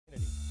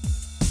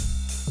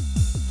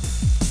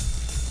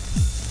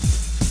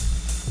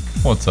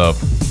What's up?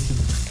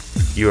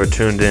 You are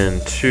tuned in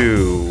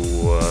to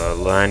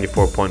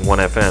 94.1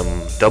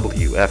 FM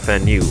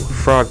WFNU,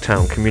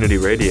 Frogtown Community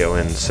Radio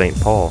in St.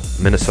 Paul,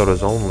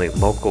 Minnesota's only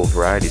local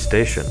variety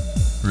station.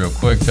 Real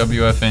quick,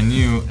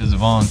 WFNU is a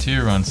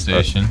volunteer-run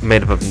station.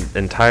 Made up of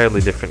entirely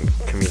different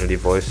community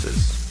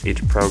voices.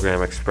 Each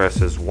program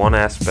expresses one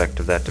aspect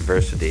of that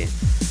diversity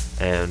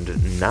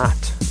and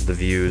not the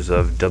views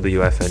of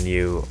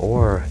WFNU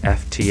or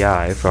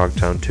FTI,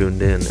 Frogtown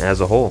Tuned In,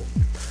 as a whole.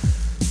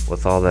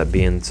 With all that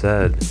being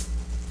said,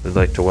 we'd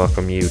like to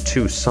welcome you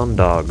to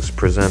SunDogs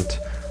present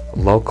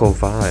Local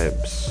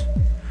Vibes.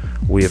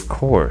 We, of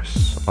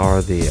course,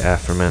 are the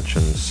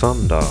aforementioned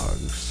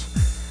SunDogs,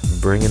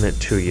 bringing it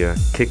to you,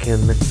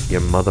 kicking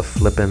your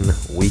mother-flippin'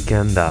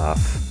 weekend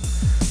off.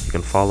 You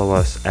can follow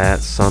us at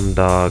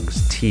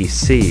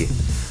SunDogsTC.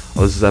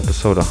 Oh, this is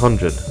episode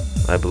 100,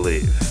 I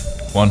believe.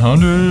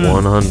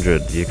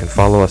 100. You can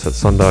follow us at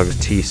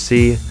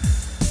SunDogsTC.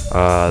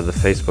 The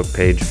Facebook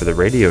page for the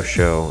radio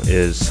show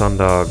is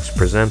SunDogs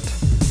Present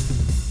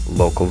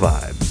Local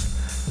Vibes.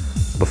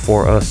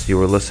 Before us, you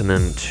were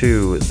listening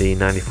to the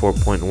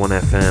 94.1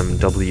 FM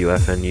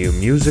WFNU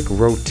Music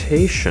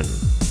Rotation,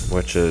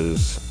 which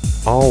is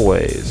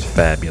always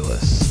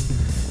fabulous.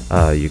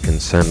 You can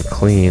send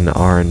clean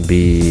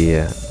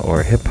R&B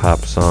or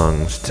hip-hop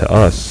songs to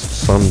us,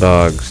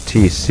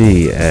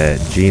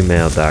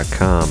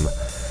 sundogstc@gmail.com,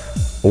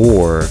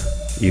 or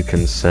you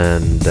can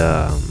send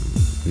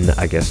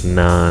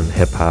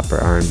non-hip-hop or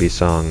R&B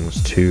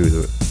songs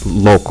to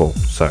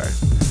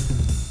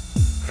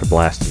for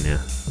blasting you.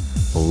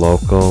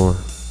 Local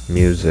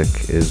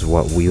music is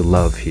what we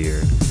love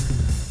here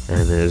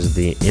and is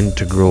the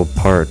integral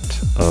part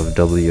of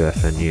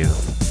WFNU.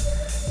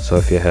 So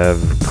if you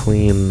have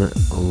clean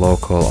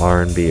local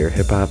R&B or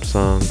hip-hop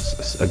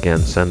songs,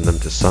 again, send them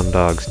to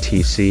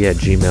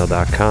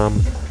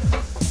sundogstc@gmail.com.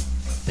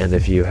 And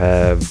if you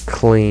have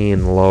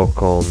clean,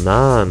 local,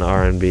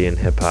 non-R&B and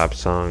hip-hop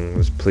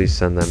songs, please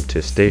send them to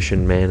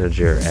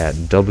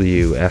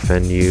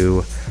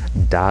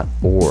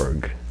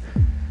stationmanager@wfnu.org.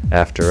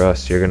 After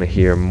us, you're going to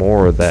hear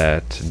more of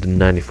that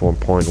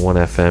 94.1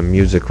 FM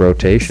music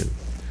rotation.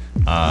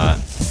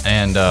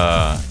 And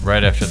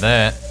right after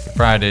that,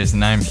 Fridays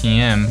 9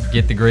 p.m.,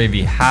 Get the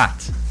Gravy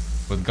Hot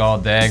with Gall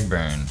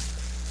Dagburn.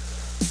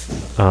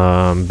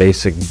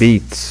 Basic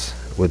Beats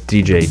with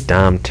DJ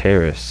Dom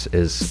Terrace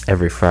is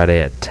every Friday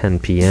at 10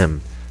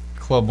 p.m.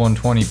 Club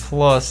 120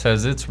 Plus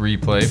has its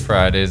replay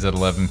Fridays at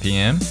 11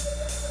 p.m.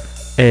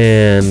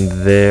 And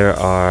there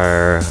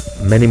are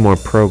many more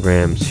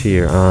programs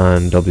here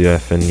on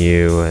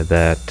WFNU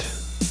that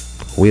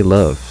we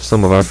love.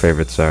 Some of our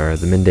favorites are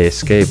The Midday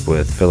Escape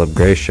with Philip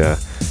Gracia,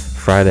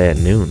 Friday at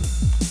noon.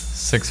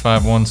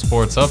 651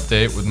 Sports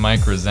Update with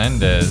Mike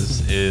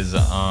Resendez is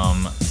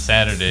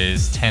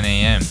Saturdays 10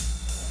 a.m.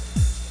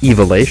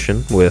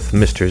 Evolution with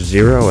Mr.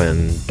 Zero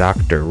and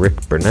Dr.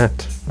 Rick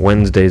Burnett,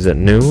 Wednesdays at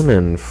noon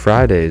and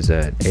Fridays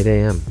at 8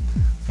 a.m.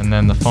 And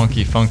then the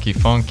Funky Funk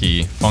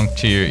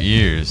to Your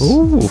Ears,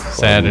 Ooh,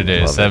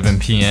 Saturday 7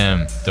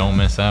 p.m. Don't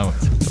miss out.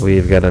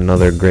 We've got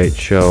another great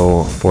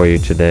show for you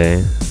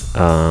today.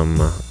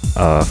 A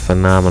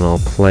phenomenal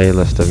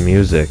playlist of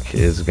music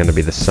is going to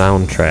be the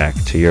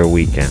soundtrack to your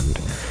weekend.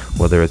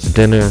 Whether it's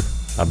dinner,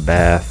 a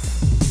bath,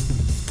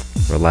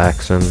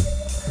 relaxing,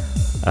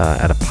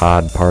 at a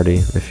pod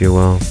party, if you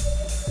will,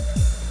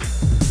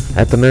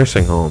 at the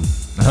nursing home.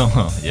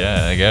 Oh,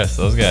 yeah, I guess.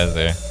 Those guys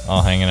there,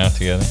 all hanging out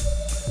together.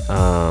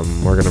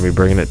 We're going to be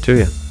bringing it to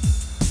you.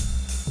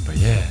 But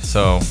yeah,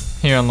 so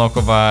here on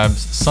Local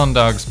Vibes,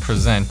 SunDogs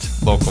Present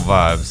Local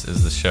Vibes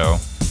is the show.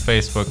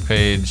 Facebook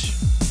page,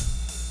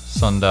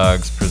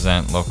 SunDogs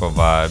Present Local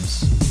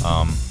Vibes.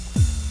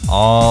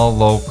 All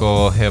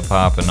local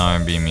hip-hop and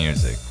R&B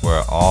music.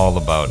 We're all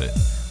about it.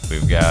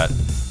 We've got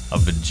a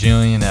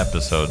bajillion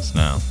episodes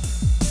now.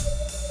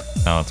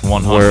 Now it's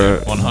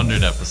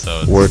 100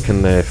 episodes. Where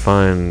can they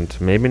find,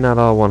 maybe not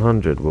all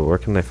 100, but where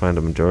can they find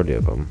a majority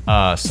of them?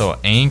 So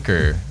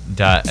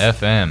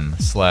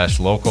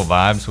anchor.fm/local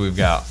vibes. We've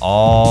got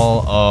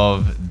all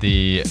of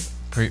the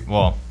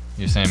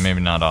you're saying maybe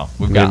not all.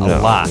 We've got a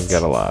lot. We've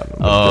got a lot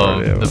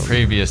of the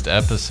previous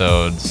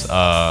episodes,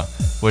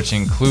 which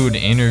include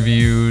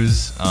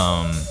interviews,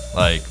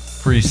 like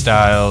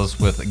freestyles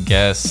with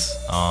guests,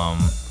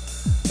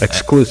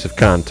 exclusive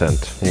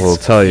content. We'll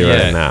tell you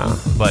right now.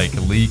 Like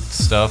leaked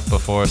stuff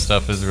before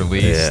stuff is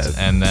released,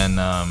 and then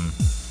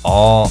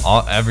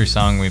every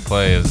song we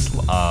play is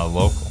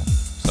local.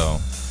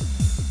 So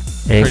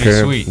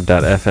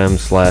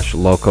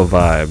Anchor.fm/local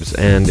vibes.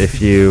 And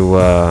if you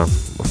want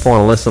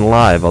to listen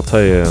live, I'll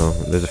tell you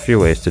there's a few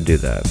ways to do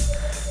that.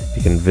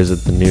 You can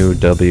visit the new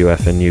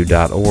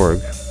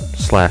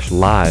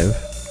WFNU.org/live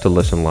to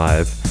listen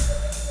live.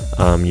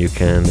 You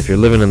can, if you're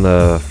living in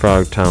the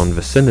Frogtown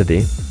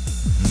vicinity,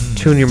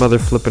 tune your mother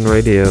flippin'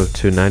 radio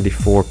to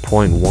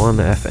 94.1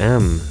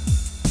 FM.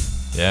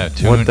 Yeah,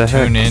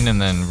 tune in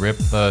and then rip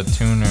the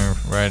tuner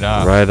right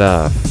off. Right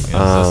off. This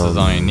is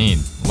all you need.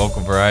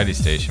 Local variety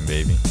station,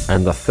 baby.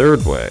 And the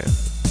third way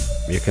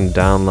you can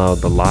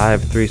download the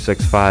Live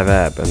 365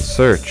 app and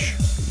search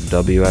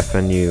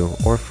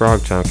WFNU or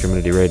Frogtown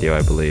Community Radio,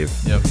 I believe,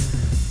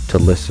 to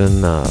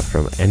listen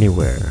from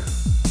anywhere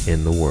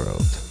in the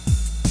world.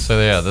 So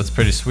yeah, that's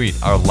pretty sweet.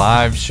 Our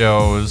live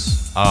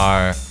shows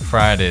are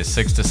Fridays,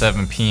 6 to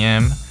 7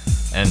 p.m.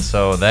 And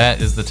so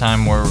that is the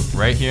time we're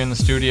right here in the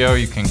studio.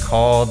 You can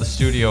call the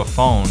studio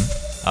phone,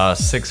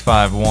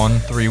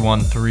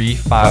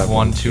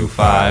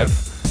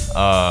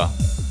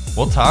 651-313-5125.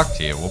 We'll talk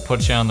to you. We'll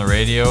put you on the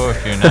radio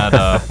if you're not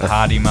a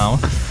potty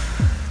mouth.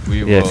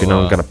 If you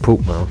don't got a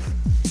poop mouth.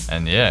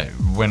 And yeah,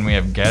 when we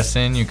have guests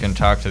in, you can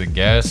talk to the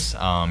guests.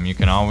 You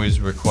can always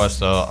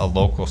request a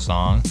local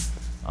song.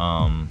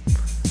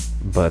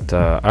 But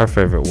our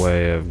favorite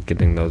way of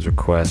getting those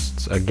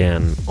requests,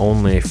 again,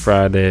 only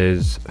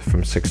Fridays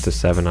from 6 to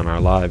 7 on our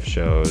live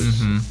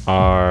shows,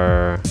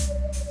 are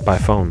by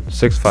phone,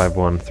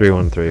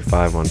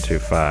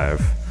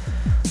 651-313-5125.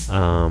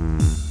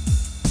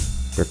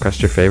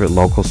 Request your favorite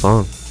local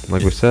song,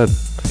 like we said.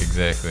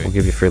 Exactly. We'll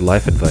give you free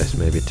life advice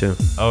maybe too.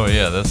 Oh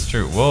yeah, that's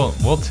true.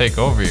 We'll take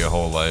over your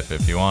whole life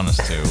if you want us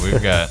to.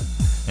 We've got,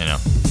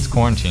 it's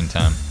quarantine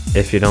time.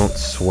 If you don't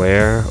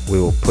swear, we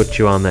will put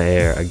you on the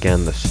air.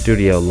 Again, the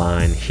studio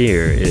line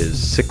here is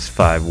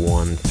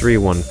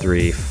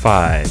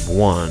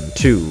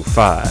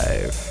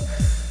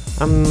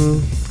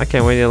 651-313-5125. I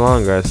can't wait any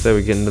longer. I say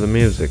we get into the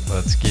music.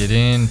 Let's get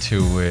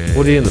into it.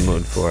 What are you in the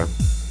mood for?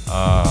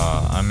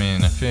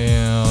 I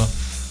feel...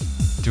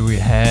 Do we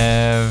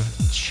have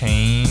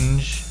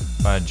Change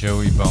by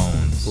Joey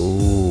Bones?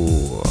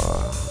 Ooh,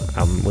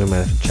 we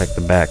might have to check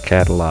the back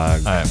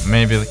catalog. Alright,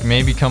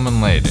 maybe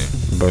coming later.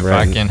 But if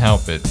I can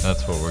help it,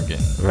 that's what we're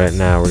getting. Right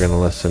now, we're going to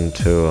listen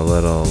to a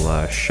little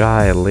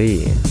Shy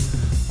Lee.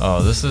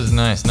 Oh, this is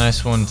nice.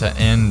 Nice one to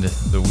end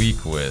the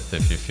week with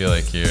if you feel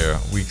like your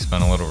week's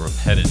been a little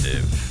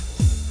repetitive.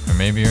 Or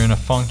maybe you're in a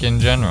funk in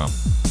general.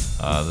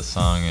 The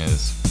song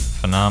is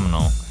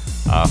phenomenal.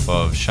 Off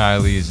of Shy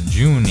Lee's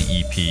June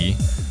EP,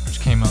 which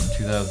came out in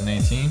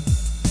 2018.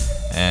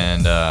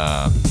 And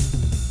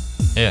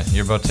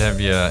you're about to have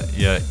your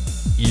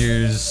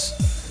ears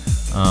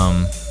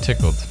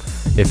tickled.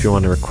 If you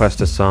want to request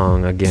a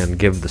song, again,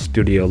 give the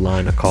studio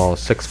line a call,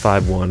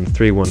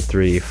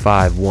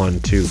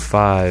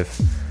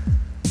 651-313-5125.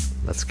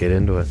 Let's get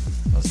into it.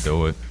 Let's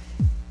do it.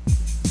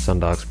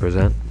 SunDogs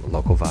present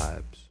Local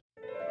Vibes.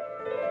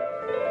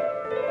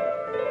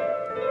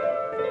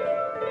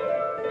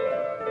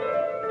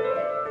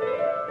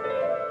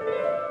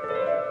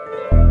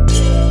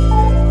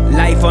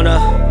 Life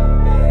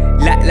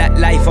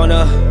on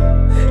a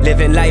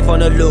living life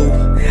on a loop.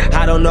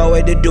 I don't know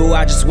what to do,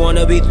 I just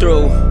wanna be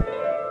through.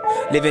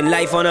 Living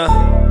life on a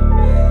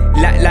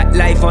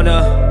life on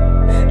a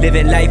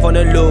living life on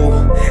a loop.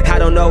 I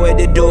don't know what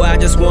to do, I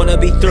just wanna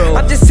be through.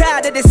 I'm just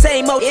tired of the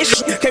same old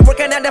ish. Can't work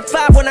a 9 to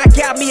 5 when I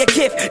got me a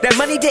gift. That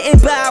money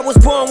didn't buy, I was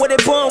born with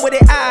it,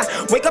 I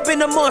wake up in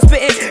the morning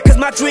spitting, cause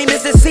my dream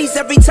is to cease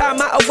every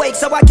time I awake.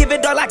 So I give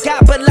it all I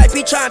got, but life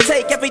be trying to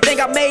take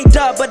everything I made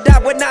up, but I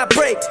would not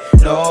break.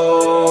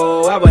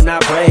 No, I would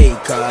not break,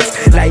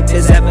 cause life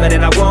is epic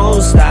and I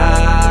won't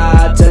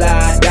stop till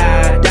I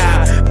die.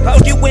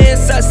 Post you in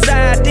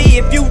society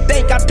if you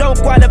think I don't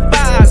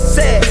qualify. I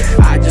said,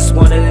 I just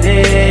wanna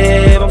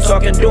live, I'm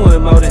talking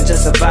doing more than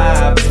just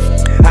survive.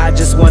 I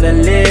just wanna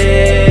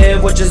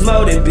live, which is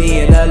more than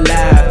being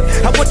alive.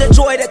 I want the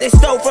joy that they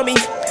stole from me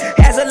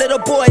as a little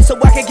boy, so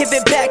I can give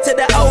it back to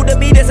the older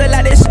me. There's a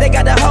lot of shit they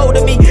got a hold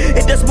of me.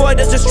 It does more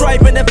than just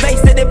stripe in the face,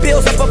 that it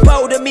builds up a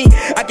bowl to me.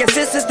 I guess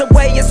this is the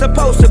way it's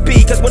supposed to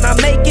be, cause when I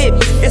make it,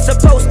 it's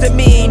supposed to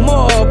mean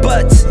more.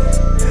 But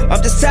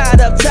I'm just tired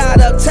of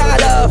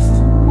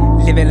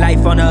living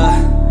life on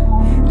a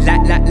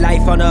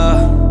life on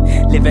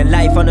a living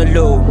life on a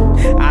loop.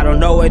 I don't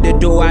know what to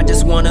do, I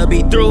just wanna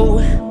be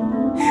through.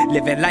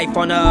 Living life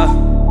on a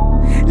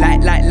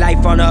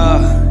life on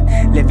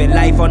a living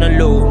life on a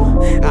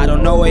loop. I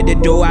don't know what to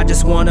do, I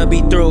just wanna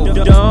be through.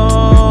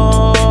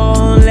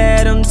 Don't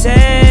let them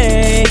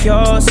take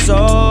your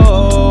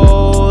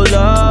soul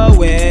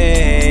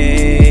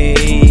away.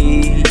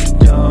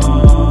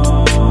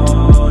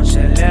 Don't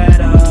you let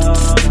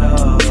them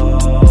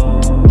know.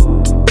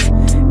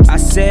 I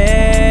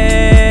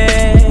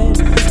said,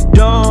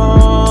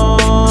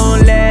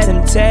 don't let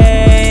them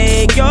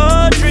take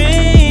your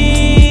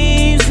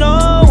dreams,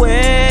 no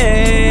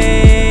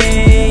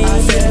way. I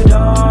said,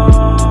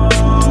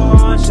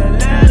 don't you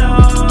let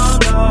them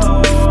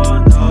know,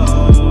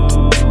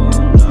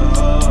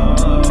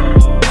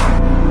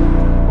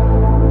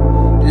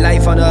 no.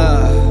 Life on a,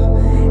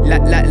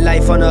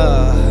 life on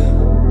a,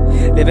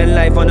 living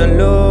life on a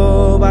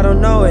loop. I don't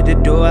know what to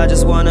do, I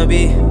just wanna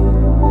be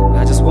through.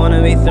 I just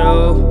wanna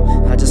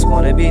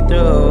be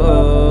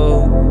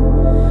through.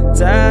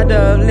 Tired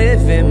of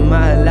living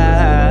my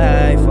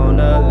life on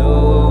a loop.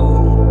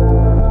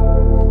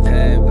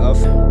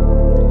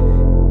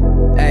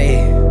 Hey,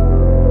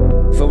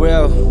 for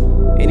real,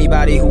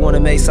 anybody who wanna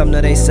make something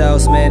of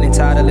themselves, man, and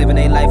tired of living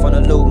their life on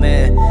a loop,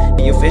 man,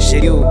 you fish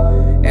it, you.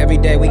 Every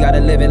day we gotta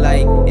live it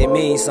like it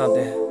means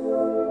something.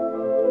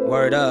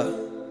 Word up.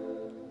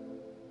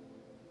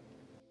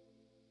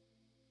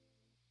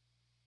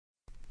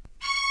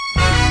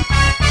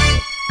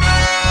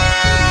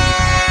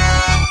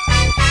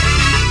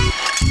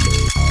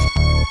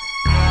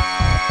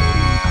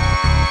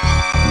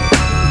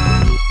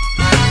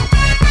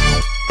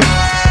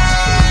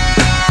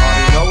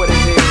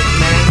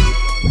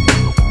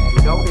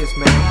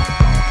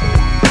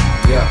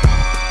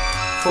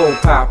 Full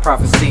power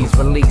prophecies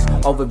release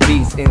over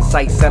beats,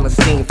 insight,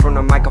 Celestine from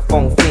the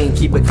microphone fiend.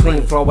 Keep it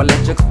clean, flow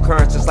electrical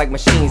currents just like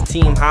machines.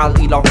 Team Hal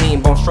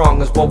Elohim, bone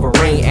strong as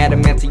Wolverine.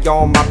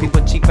 Adamantium, my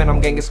people cheap and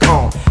I'm Genghis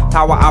Khan.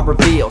 Power I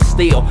reveal,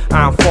 still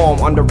I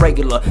inform under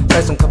regular.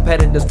 Test some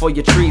competitors for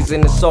your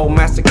treason. The soul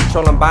master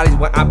controlling bodies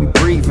when I be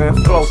breathing.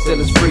 Flow still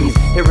is freeze,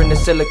 hearing the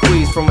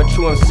soliloquies from a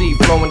true MC.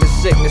 Flowing the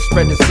sickness,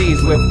 spread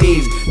disease with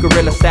ease.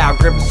 Gorilla style,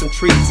 gripping some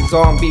trees.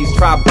 Zombies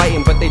try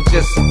biting, but they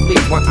just flee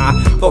when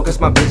I focus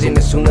my vision.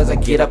 As soon as I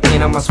get up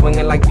in 'em, I'm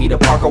swinging like Peter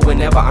Parker.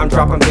 Whenever I'm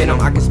dropping venom,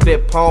 I can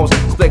spit poems,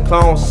 split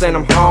clones, send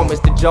them home.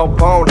 It's the Joe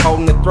Bone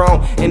holding the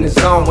throne in the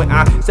zone. When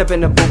I step in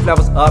the booth,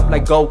 levels up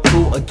like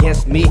Goku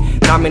against me.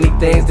 Not many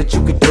things that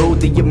you could do.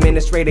 The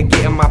administrator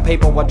getting my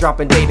paper while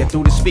dropping data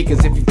through the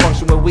speakers. If you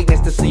function with weakness,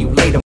 to see you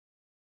later.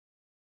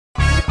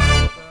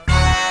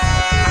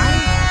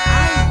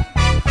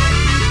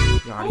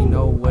 You already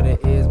know what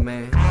it is,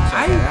 man.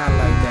 Check it out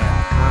like that.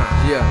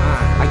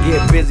 I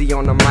get busy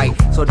on the mic,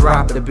 so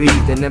drop the beat.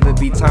 There never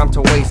be time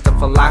to waste the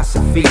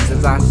philosophies.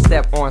 As I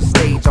step on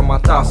stage, all my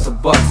thoughts are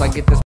bust. I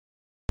get this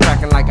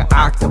cracking like an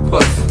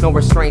octopus. No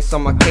restraints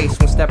on my case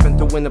when stepping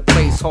through in the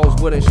place. Hoes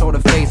wouldn't show the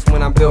face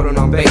when I'm building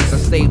on bass. I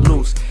stay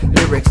loose,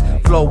 lyrics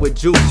flow with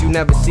juice. You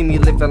never see me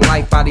living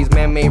life by these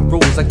man-made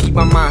rules. I keep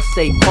my mind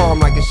stay calm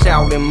like a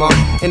Shaolin monk.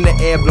 In the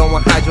air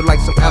blowing hydro like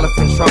some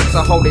elephant trunks.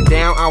 I hold it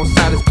down,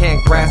 outsiders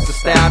can't grasp the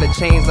style. The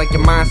change like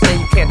your mind say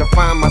you can't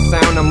define my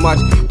sound. I'm much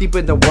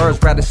deeper than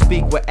words, rather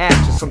speak with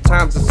action.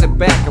 Sometimes I sit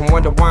back and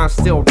wonder why I'm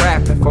still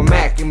rapping for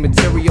Mac. In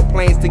material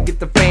planes to get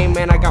the fame,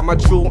 man, I got my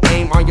true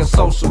aim on your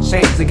social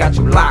chains. They got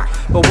you locked,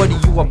 but what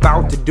are you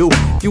about to do?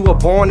 If you were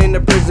born in the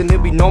prison,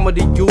 it'd be normal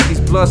to you. These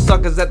blood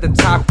suckers at the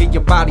top get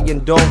your body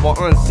in dope, while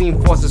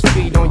unseen forces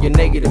feed on your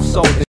negative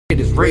soul. This shit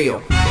is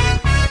real.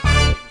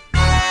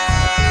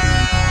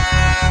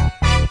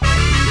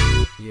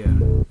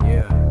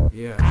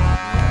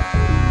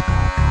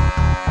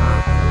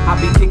 I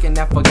be kicking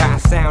that forgotten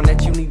sound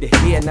that you need to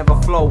hear. Never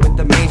flow with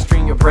the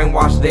mainstream, you're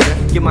brainwashed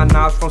there. Get my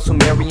knowledge from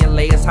Sumerian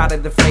layers, how to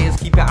the flayers.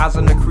 Keep your eyes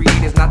on the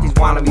creators, not these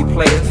wannabe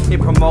players. They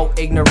promote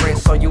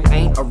ignorance, so you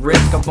ain't a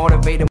risk of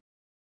motivating.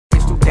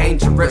 It's too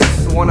dangerous.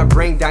 So wanna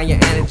bring down your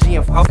energy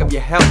and fuck up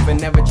your health, and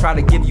never try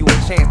to give you a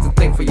chance to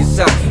think for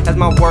yourself. As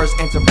my words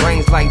enter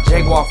brains like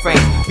Jaguar fame.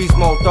 Beast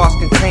mode thoughts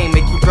contain,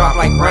 make you drop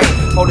like rain.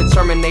 Hold the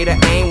Terminator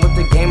aim with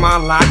the game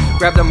on lock.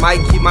 Grab the mic,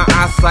 keep my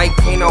eyesight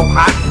Kano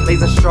hot.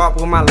 Laser sharp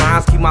with my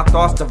lines, keep my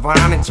thoughts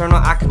divine. Internal,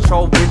 I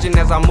control vision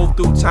as I move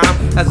through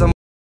time. As I'm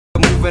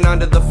moving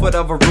under the foot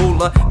of a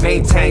ruler,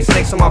 maintain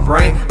snakes on my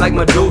brain like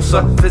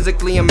Medusa.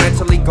 Physically and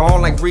mentally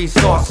gone like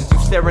resources. You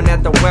staring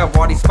at the web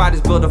while these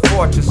spiders build a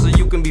fortress. So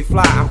you can be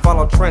fly and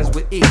follow trends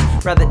with ease.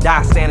 Rather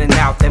die standing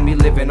out than me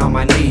living on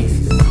my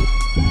knees.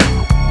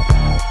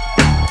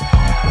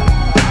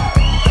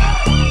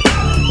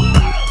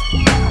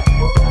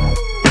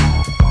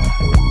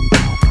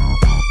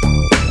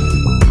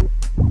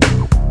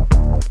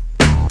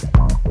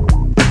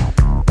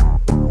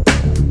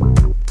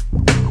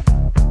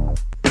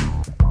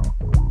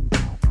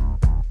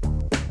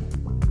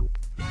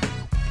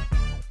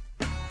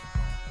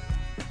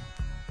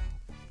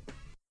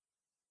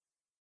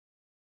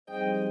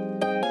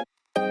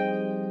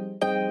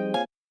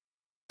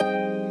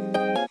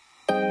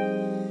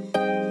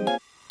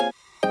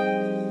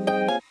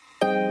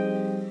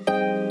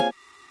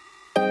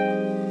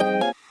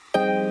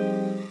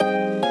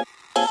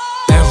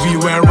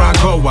 Everywhere I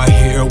go, I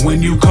hear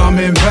when you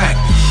coming back.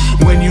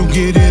 When you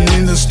getting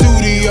in the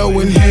studio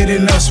and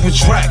hitting us with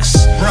tracks.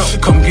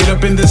 Come get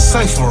up in the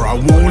cypher, I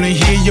wanna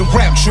hear your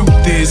rap.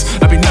 Truth is,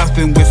 I'd be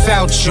nothing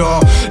without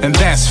y'all, and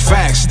that's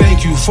facts.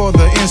 Thank you for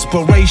the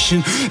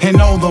inspiration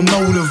and all the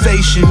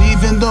motivation.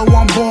 Even though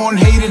I'm born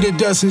hated, it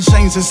doesn't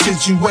change the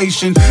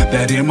situation.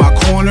 That in my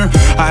corner,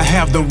 I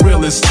have the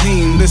realest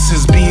team. This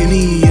is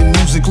B&E and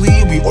musically,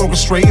 we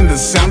orchestrating the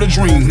sound of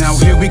dreams. Now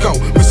here we go,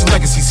 Mr.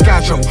 Legacy,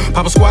 Sky Joe,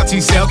 Papa Squad,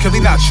 T-Cell, Kelly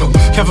Nacho,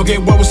 Can't forget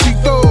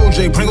Wawasito,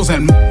 Jay Pringles,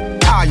 and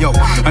Yo,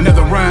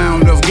 another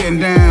round of getting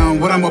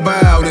down. What I'm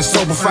about is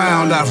so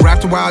profound. I've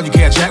rapped a while, you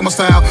can't jack my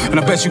style, and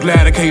I bet you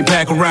glad I came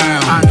back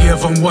around. I give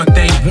them what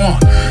they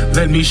want,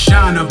 let me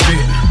shine a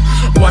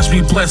bit. Watch me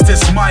bless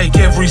this mic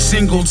every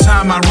single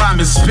time I rhyme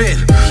and spit.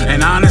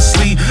 And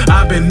honestly,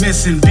 I've been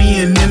missing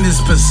being in this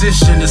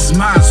position. It's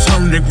my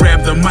turn to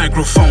grab the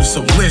microphone,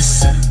 so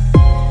listen.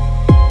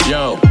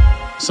 Yo,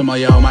 Some of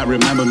y'all might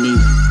remember me.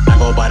 I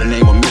go by the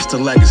name of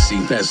Mr. Legacy.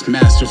 That's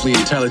masterfully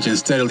intelligent,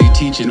 steadily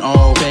teaching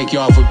all. Thank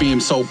y'all for being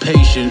so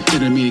patient.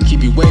 Didn't mean to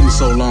keep you waiting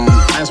so long.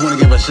 I just want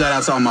to give a shout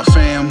out to all my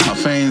fam, my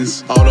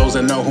fans, all those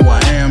that know who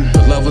I am.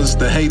 The lovers,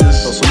 the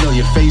haters, those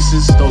familiar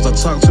faces, those I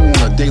talk to on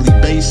a daily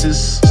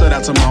basis. Shout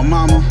out to my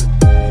mama.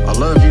 I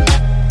love you.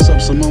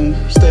 Sup, Simone.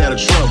 Stay out of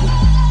trouble.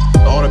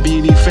 All the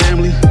B&E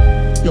family.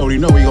 You already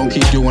know we gon'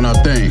 keep doing our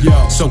thing.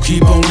 Yo, so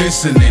keep on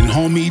listening,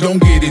 homie, don't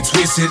get it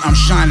twisted. I'm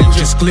shining,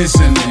 just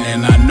glistening.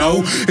 And I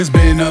know it's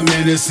been a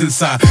minute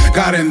since I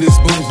got in this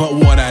booth, but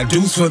what I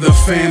do's for the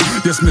fam.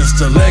 This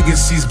Mr.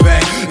 Legacy's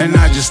back, and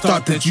I just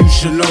thought that you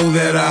should know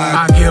that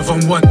I give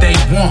them what they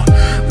want.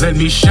 Let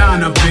me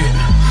shine a bit.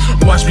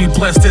 Watch me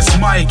bless this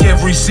mic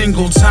every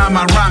single time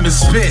I rhyme and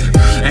spit.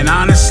 And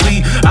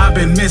honestly, I've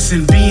been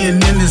missing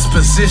being in this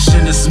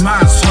position. It's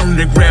my turn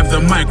to grab the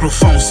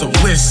microphone, so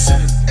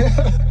listen.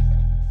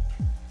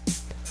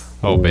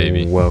 Oh,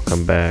 baby.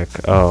 Welcome back.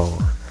 Oh,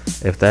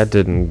 if that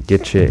didn't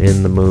get you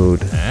in the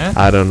mood,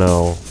 I don't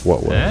know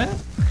what will.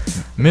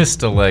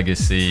 Mr.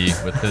 Legacy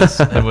with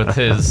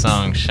his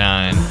song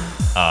Shine.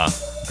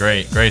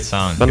 Great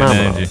song.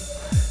 Phenomenal. Good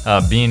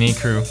energy. B&E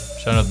crew.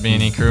 Shout out to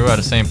B&E crew out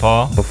of St.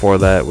 Paul. Before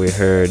that, we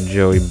heard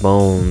Joey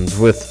Bones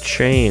with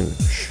Change.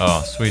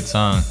 Oh, sweet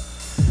song.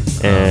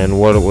 And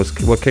what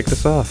kicked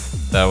us off?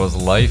 That was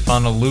Life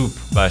on a Loop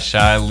by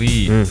Shy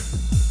Lee.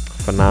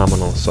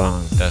 Phenomenal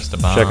song. That's the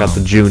bomb. Check out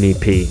the June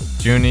EP.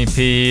 June EP,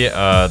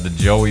 the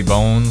Joey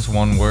Bones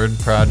one word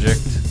project.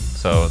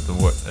 So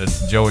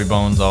it's Joey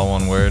Bones, all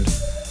one word.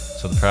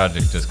 So the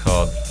project is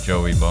called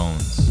Joey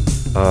Bones.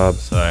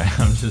 Sorry,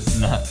 I'm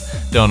just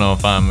don't know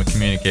if I'm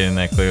communicating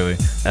that clearly.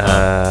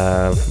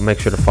 Make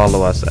sure to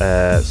follow us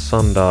at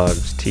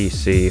SunDogs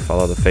TC.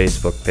 Follow the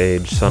Facebook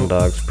page,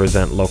 SunDogs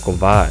Present Local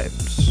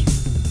Vibes.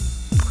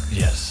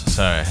 Yes,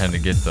 sorry, I had to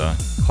get the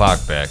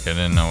clock back. I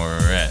didn't know where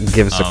we were at.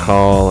 Give us a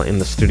call in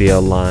the studio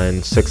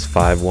line,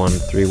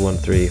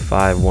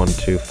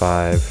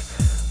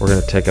 651-313-5125. We're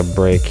going to take a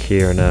break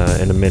here in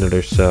a minute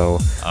or so.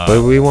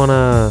 But we want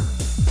to...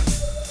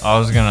 I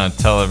was going to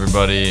tell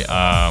everybody,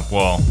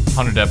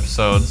 100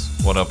 episodes.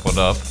 What up, what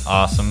up?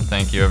 Awesome.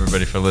 Thank you,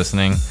 everybody, for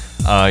listening.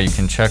 You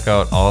can check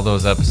out all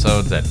those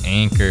episodes at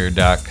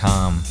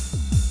anchor.com.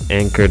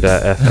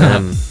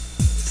 Anchor.fm.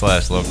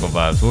 /local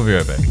vibes. We'll be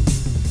right back.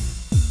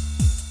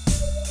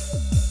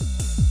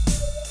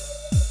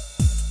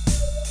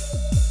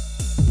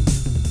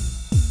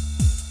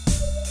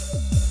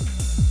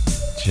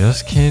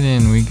 Just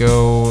kidding. We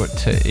go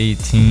to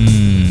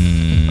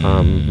 18.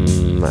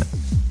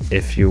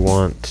 If you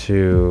want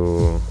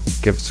to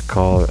give us a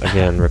call,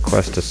 again,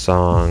 request a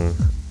song,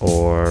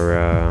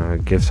 or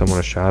give someone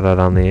a shout out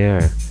on the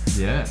air.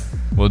 Yeah.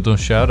 We'll do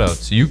shout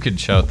outs. You could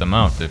shout them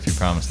out if you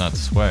promise not to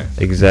swear.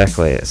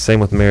 Exactly. Same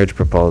with marriage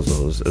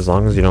proposals. As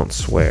long as you don't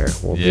swear,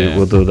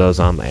 we'll do those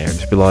on the air.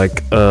 Just be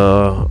like,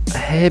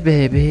 hey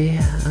baby,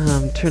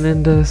 tune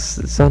into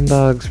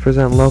SunDogs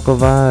Present Local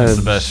Vibes. It's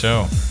the best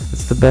show.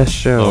 It's the best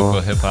show.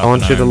 Local hip hop. I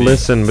want you to R&B.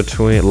 listen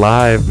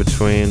live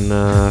between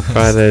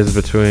Fridays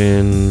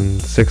between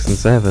 6 and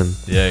 7.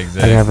 Yeah,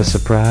 exactly. I have a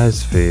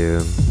surprise for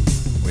you.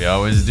 We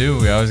always do.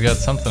 We always got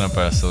something up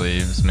our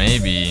sleeves.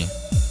 Maybe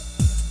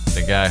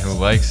the guy who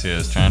likes you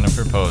is trying to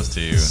propose to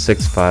you.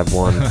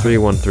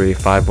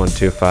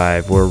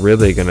 651-313-5125. We're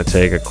really going to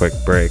take a quick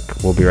break.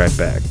 We'll be right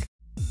back.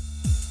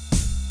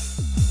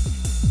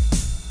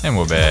 And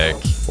we're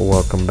back.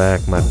 Welcome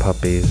back, my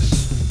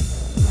puppies.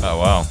 Oh,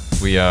 wow.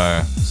 We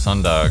are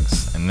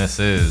SunDogs, and this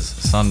is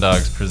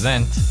SunDogs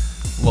Present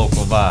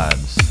Local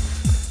Vibes.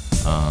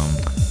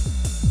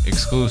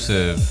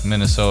 Exclusive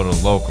Minnesota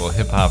local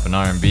hip-hop and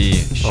R&B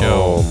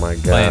show. Oh, my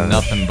gosh. Playing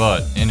nothing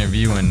but,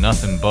 interviewing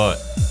nothing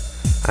but.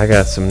 I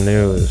got some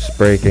news,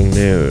 breaking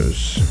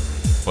news.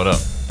 What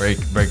up? Break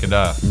it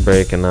off.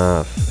 Breaking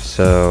off.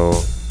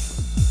 So,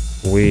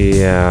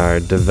 we are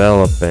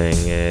developing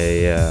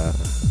an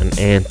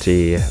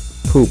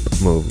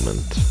anti-poop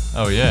movement.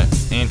 Oh yeah,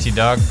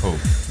 anti-dog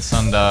poop. The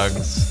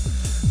SunDogs.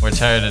 We're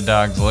tired of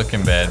dogs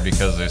looking bad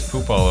because there's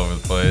poop all over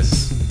the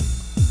place.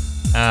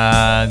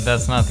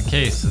 That's not the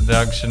case. The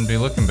dog shouldn't be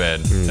looking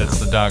bad. That's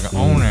the dog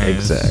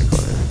owners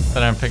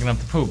that aren't picking up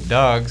the poop.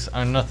 Dogs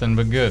are nothing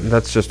but good.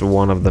 That's just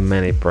one of the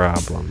many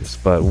problems.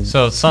 But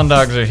so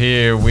SunDogs are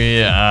here. We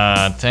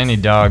to any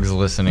dogs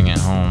listening at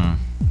home,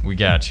 we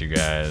got you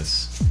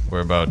guys. We're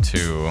about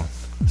to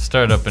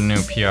start up a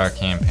new PR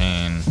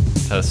campaign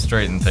to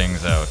straighten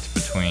things out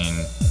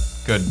between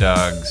good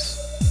dogs,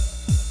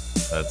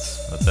 that's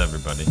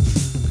everybody,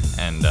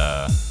 and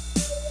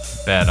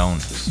bad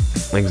owners.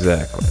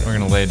 Exactly. We're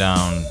gonna lay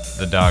down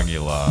the doggy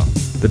law.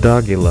 The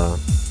doggy law.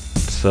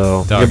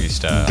 So doggy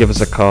style. Give us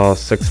a call,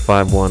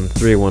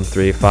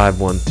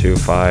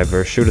 651-313-5125,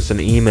 or shoot us an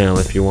email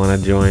if you want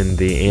to join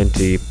the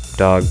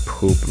anti-dog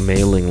poop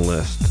mailing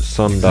list,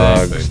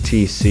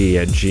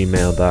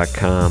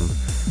 sundogstc@gmail.com.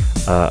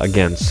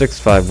 Again,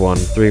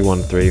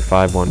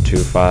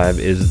 651-313-5125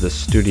 is the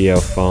studio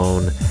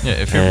phone. Yeah,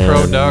 if you're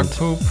pro dog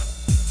poop,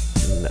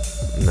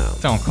 no,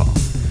 don't call.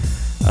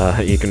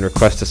 You can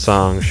request a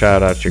song,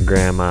 shout out your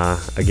grandma.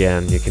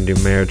 Again, you can do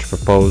marriage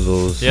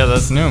proposals. Yeah,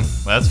 that's new.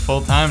 That's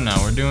full time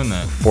now. We're doing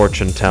that.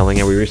 Fortune telling.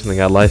 Yeah, we recently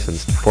got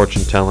licensed.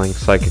 Fortune telling,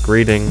 psychic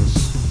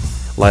readings,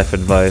 life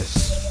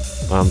advice,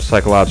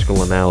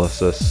 psychological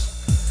analysis,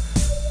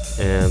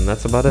 and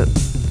that's about it.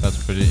 That's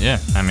pretty. Yeah.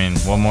 I mean,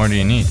 what more do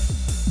you need?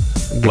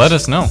 Let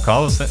us know.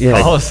 Call us. Yeah,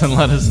 call us and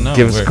let us know.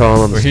 Give us a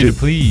call on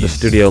the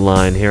studio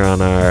line here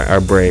on our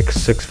break,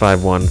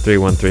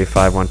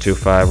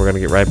 651-313-5125. We're going to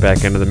get right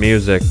back into the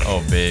music.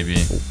 Oh,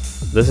 baby.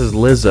 This is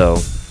Lizzo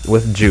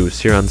with Juice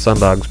here on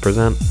SunDogs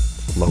Present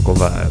Local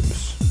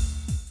Vibes.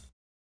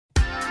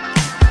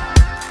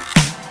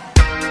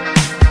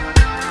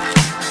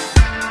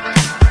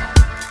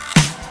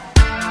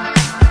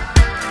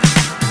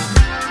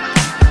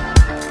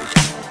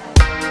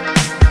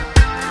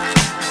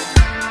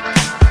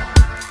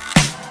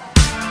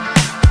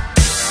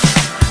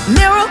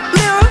 Mirror,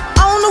 mirror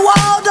on the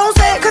wall, don't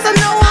say it 'cause I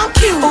know I'm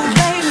cute. Oh,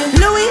 baby.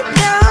 Louis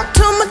down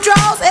to my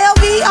drawers,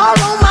 LV all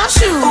on my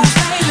shoes. Oh,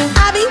 baby.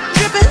 I be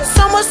dripping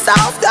so much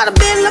sauce, got a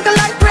bit looking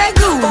like Grey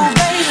Goo. Oh,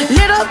 baby.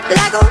 Lit up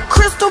like a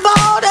crystal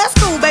ball, that's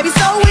cool, baby,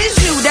 so is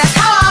you, that's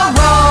how I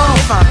roll.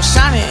 If I'm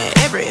shining,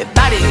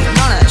 everybody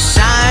gonna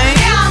shine.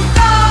 Yeah, I'm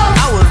gold.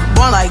 I was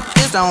born like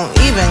this, don't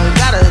even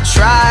gotta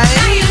try.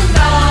 Now you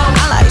know.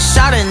 I like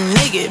shot a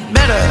nigga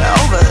better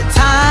over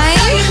time.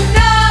 Now you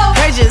know.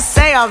 Just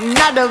say I'm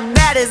not the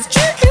baddest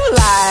trick you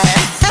like.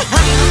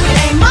 It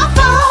ain't my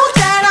fault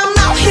that I'm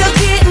out here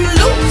getting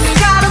loose.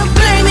 Gotta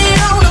blame it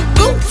on the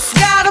goose.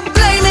 Gotta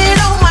blame it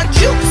on my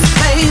juice,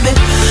 baby.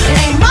 It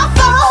ain't my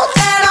fault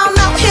that I'm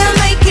out here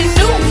making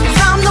news.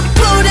 Time to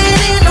put it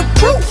in the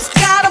proof.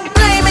 Gotta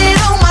blame it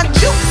on my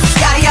juice.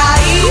 Yeah, yeah,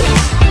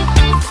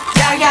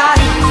 yeah, yeah,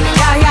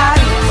 yeah, yeah,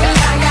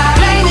 yeah.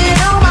 Blame it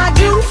on my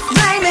juice.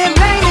 Blame it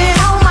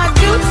on my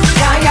juice.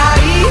 Yeah, yeah,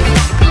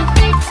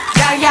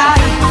 yeah, yeah.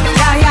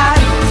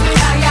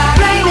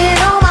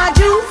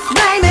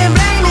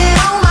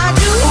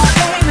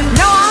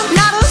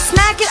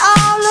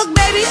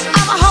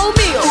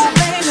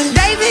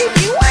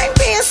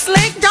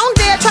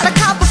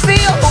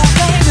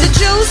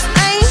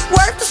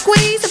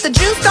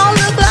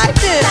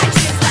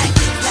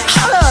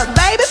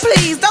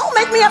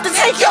 Have to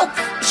take your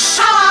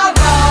shower.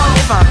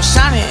 If I'm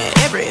shining,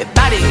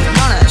 everybody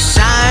gonna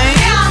shine.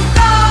 Yeah, I'm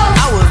gold.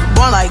 I was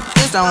born like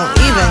this, don't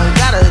even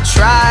gotta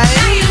try.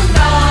 Now you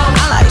know.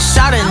 I like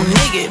shot a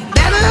nigga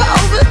better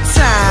over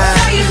time.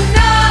 Now you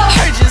know.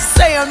 Heard you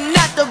say I'm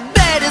not the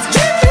baddest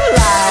trick you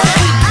like.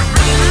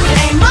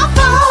 It ain't my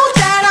fault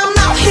that I'm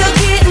out here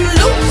getting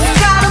loose.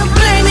 Gotta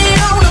blame it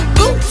on the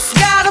goose.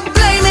 Gotta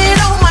blame it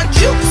on my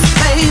juice,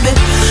 baby.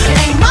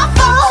 It ain't my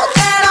fault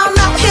that I'm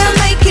out here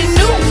making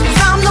news.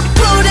 I'm the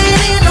put it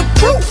in the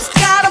proof.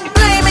 Gotta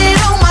blame it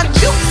on my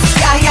juice.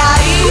 Yeah, yeah,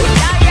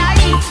 yeah, yeah,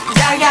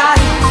 yeah, yeah,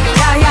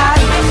 yeah,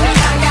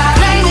 yeah.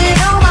 Blame it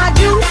on my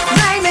juice.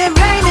 Blame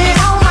it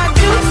on my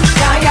juice.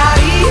 Yeah, yeah,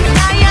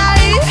 yeah, yeah,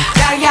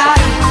 yeah, yeah,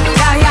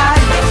 yeah,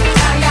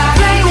 yeah.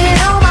 Blame it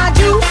on my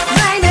juice.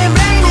 Blame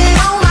it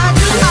on my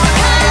juice.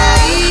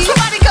 Okay.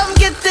 Somebody come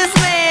get this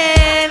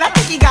man. I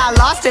think he got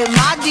lost in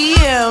my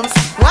DMs.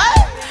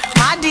 What?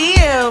 My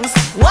DMs.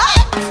 What?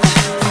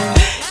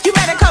 You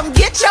better come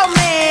get your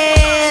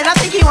man. I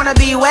think he wanna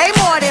be way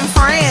more than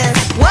friends.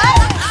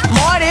 What?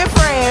 More than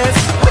friends.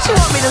 What you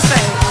want me to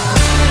say?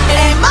 It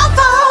ain't my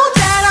fault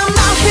that I'm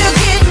out here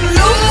getting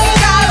loose.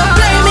 Gotta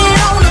blame it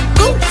on the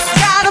goose.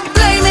 Gotta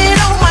blame it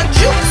on my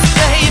juice,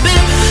 baby.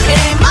 It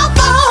ain't my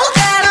fault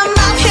that I'm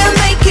out here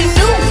making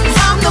news.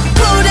 I'm the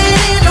put it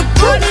in the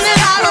proof.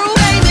 Gotta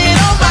blame it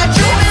on my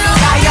juice.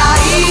 Yeah, yeah,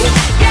 yeah,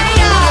 yeah,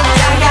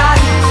 yeah, yeah,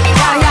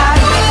 yeah.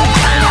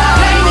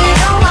 Blame it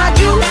on my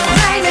juice.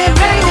 Blame it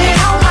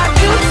on my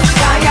juice.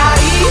 Yeah, yeah,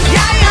 yeah,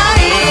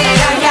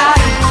 yeah, yeah, yeah,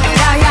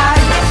 yeah,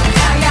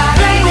 yeah.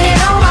 Blame it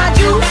on my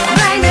juice.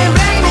 Blame it on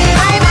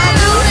my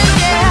juice.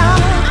 Yeah.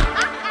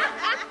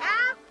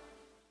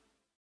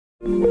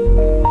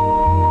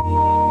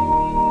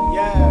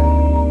 Yeah.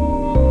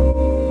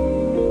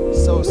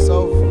 So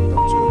soulful,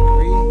 don't you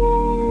agree?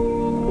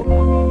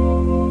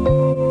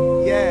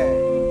 Yeah.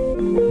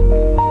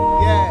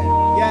 Yeah,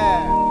 yeah.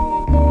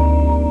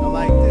 I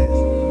like this.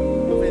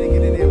 I'm ready to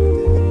get it in with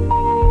this.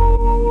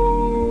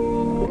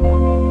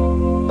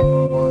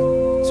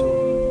 1, 2.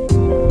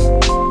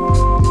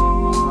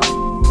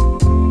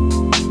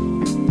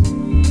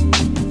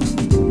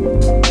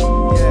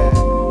 Yeah.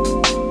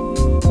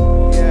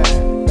 Yeah.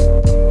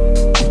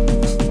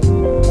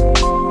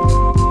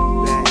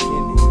 Back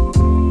in it.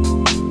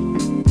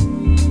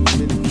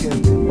 Really kill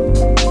it.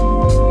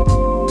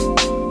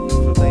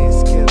 Filet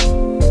skillet.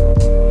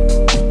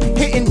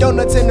 Hitting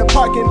donuts in the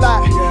parking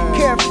lot.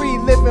 Carefree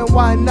living,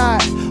 why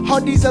not?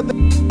 All these other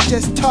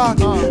just talk.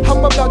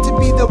 I'm about to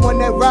be the one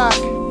that rock.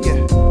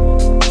 Yeah.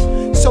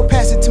 So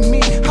pass it to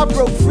me. I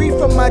broke free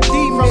from my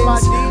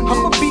demons.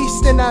 I'm a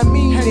beast and I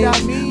mean it.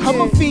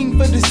 I'm a fiend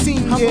for the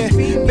scene, yeah.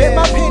 Bet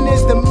my pen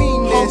is the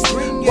meanest.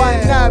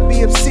 Why not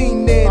be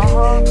obscene then?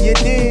 You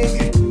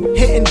dig?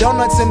 Hitting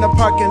donuts in the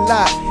parking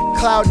lot.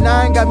 Cloud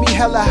 9 got me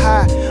hella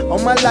high.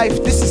 On my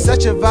life, this is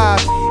such a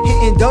vibe.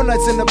 Hitting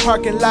donuts in the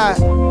parking lot.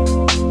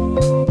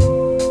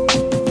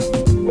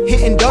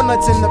 Hitting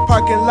donuts in the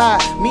parking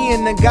lot. Me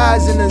and the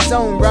guys in the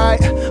zone,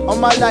 right? On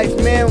my life,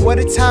 man, what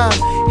a time.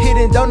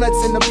 Hitting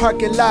donuts in the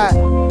parking lot.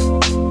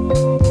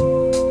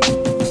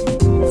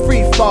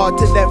 Free fall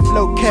to that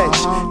flow catch.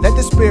 Let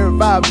the spirit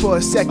vibe for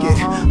a second.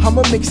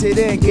 I'ma mix it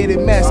in, get it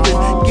mastered.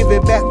 Give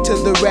it back to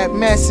the rap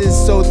masses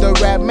so the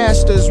rap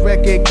masters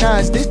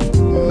recognize this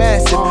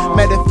massive.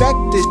 Matter of fact,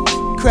 this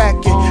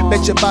cracking.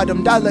 Bet your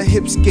bottom dollar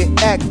hips get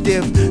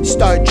active.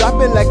 Start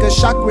dropping like a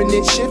shock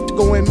grenade. Shift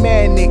going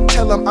manic.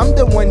 Tell them I'm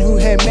the one who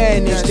had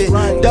managed it.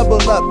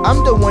 Double up,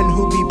 I'm the one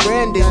who be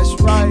branded.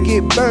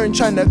 Get burned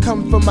trying to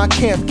come from my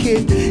camp,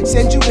 kid.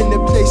 Send you in the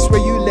place where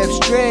you left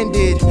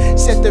stranded.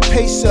 Set the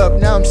pace up,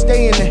 now I'm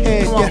staying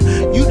ahead.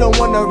 Yeah, you don't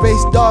wanna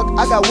race, dog.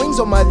 I got wings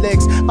on my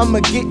legs. I'ma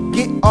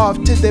get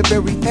off to the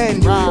very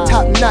end.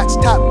 Top notch,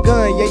 top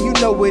gun, yeah, you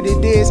know what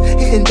it is.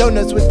 Hitting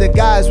donuts with the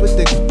guys with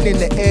the in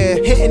the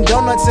air. Hitting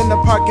donuts in the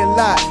parking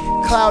lot.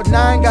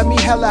 Cloud9 got me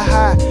hella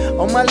high.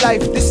 On my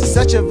life, this is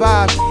such a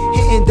vibe.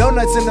 Hitting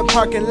donuts in the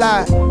parking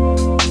lot.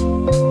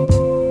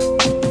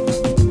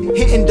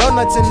 Hitting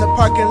donuts in the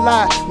parking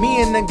lot.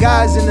 Me and the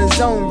guys in the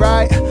zone,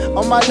 right?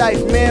 On my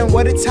life, man,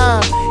 what a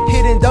time.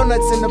 Hitting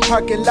donuts in the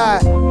parking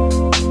lot.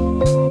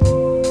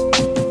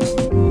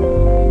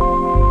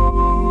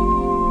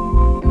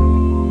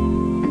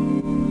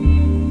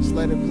 Just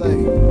let it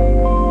play.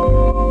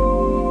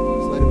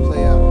 Just let it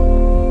play out.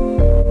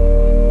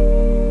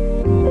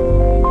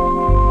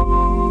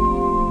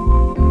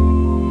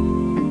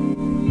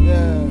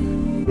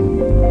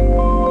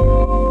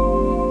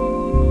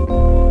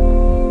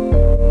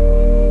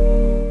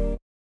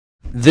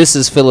 This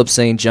is Philip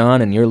St.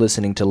 John, and you're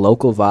listening to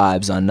Local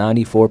Vibes on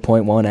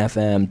 94.1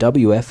 FM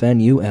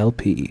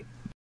WFNULP.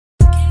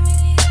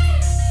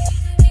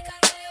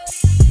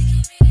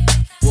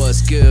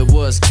 What's good,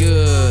 what's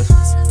good?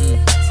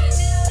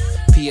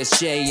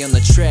 PSJ on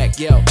the track,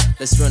 yo,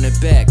 let's run it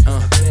back,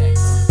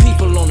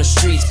 People on the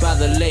streets, by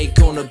the lake,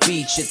 on the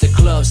beach, at the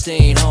club,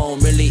 staying home,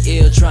 really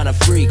ill, trying to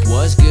freak.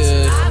 What's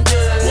good?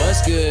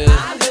 What's good?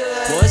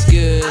 What's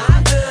good?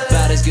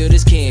 About as good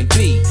as can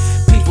be.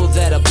 People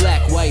that are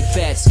black, white,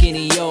 fat,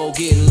 skinny, yo,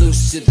 getting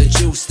loose to the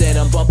juice that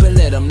I'm bumping,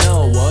 let them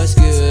know what's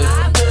good.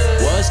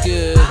 What's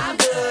good?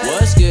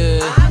 What's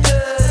good?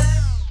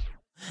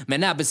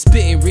 Man, I've been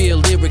spitting real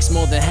lyrics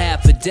more than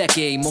half a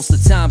decade. Most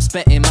of the time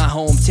spent in my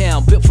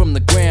hometown, built from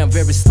the ground,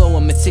 very slow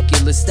and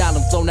meticulous. Style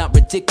and flow not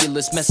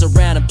ridiculous. Mess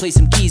around and play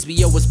some keys, but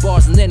yo, it's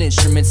bars and then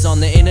instruments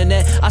on the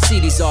internet. I see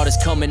these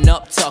artists coming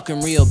up,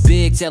 talking real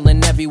big,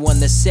 telling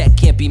everyone the set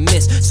can't be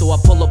missed. So I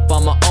pull up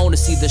on my own to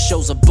see the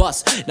show's a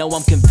bust. Now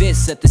I'm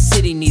convinced that the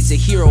city needs a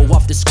hero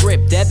off the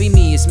script. That be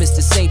me, it's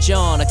Mr. St.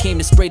 John. I came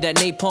to spray that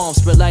napalm,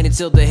 spread light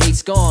until the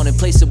hate's gone. In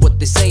place of what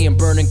they say and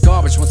burning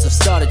garbage. Once I've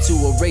started to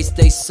erase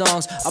they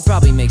songs, I'll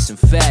probably make some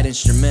fat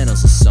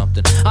instrumentals or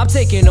something. I'm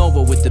taking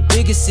over with the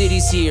biggest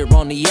cities here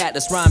on the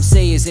atlas. Rhyme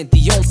say isn't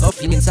the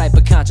only type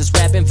of conscious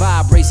rapping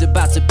vibe. Raise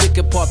about to pick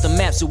apart the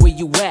maps, so where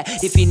you at?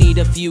 If you need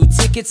a few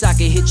tickets, I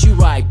can hit you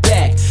right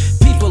back.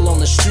 People on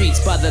the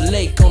streets, by the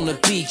lake, on the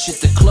beach, at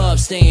the club,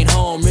 staying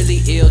home, really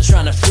ill,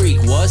 trying to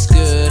freak. What's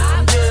good?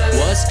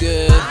 What's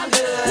good?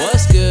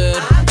 What's good?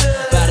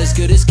 About as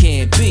good as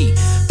can be.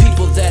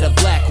 People that are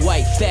black,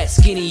 white, fat,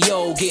 skinny,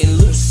 yo, getting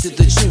loose to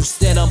the juice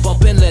that I'm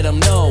bumping, let them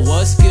know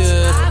what's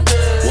good.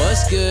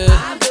 What's good?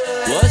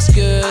 What's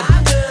good?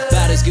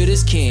 About as good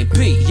as can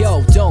be.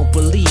 Yo, don't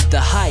believe the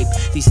hype.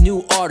 These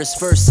new artists,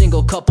 first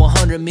single, couple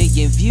 100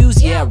 million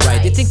views. Yeah,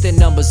 right. They think their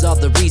numbers are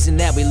the reason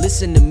that we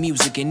listen to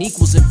music and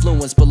equals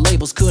influence, but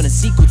labels couldn't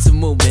sequence a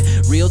movement.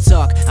 Real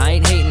talk, I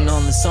ain't hating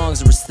on the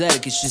songs or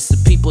aesthetic. It's just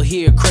the people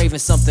here craving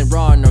something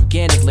raw and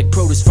organic, like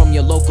produce from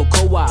your local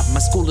co-op. My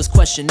schoolers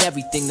question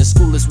everything. The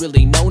school is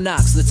really no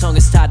knocks. The tongue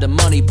is tied to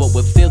money, but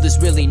with field there's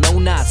really no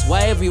knots.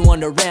 Why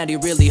everyone around here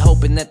really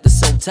hoping that the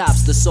soul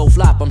tops, the soul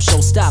flop? I'm show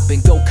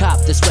stopping, go cop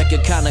this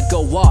record, kinda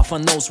go off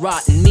on those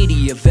rotten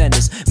media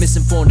vendors,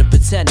 misinformed and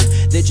pretending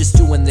they're just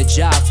doing their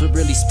jobs, but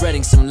really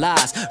spreading some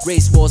lies.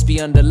 Race wars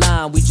be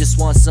underlined, we just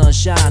want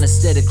sunshine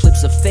instead of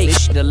clips of fake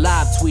shit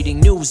alive.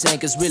 Tweeting news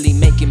anchors really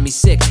making me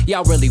sick.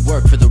 Y'all really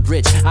work for the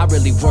rich, I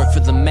really work for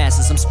the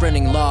masses. I'm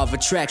spreading law of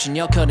attraction,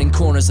 y'all cutting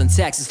corners on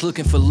taxes,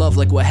 looking for love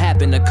like what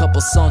happened. A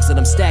couple songs that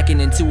I'm stacking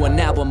into an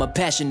album of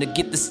passion to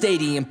get the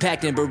stadium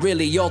packed in, but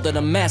really all that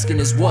I'm asking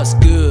is what's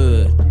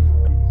good.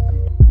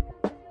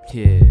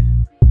 Yeah,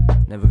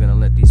 never gonna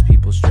let these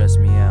people stress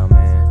me out,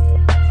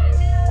 man.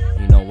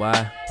 You know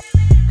why?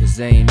 Cause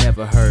they ain't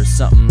never heard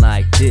something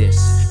like this.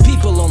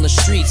 People on the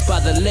streets, by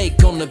the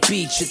lake, on the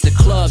beach, at the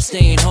club,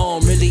 staying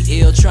home, really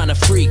ill, trying to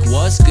freak.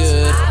 What's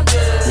good?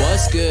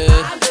 What's good?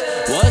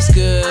 What's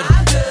good?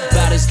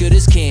 About as good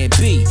as can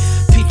be.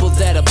 People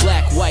that are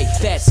black, white,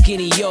 fat,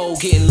 skinny, yo,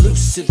 getting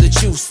loose to the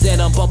juice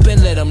that I'm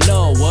bumping, let them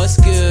know what's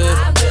good.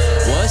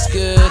 What's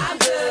good?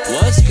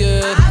 What's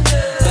good?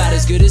 About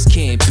as good as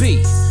can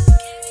be.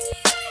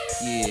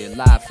 Yeah,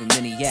 live from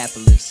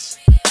Minneapolis,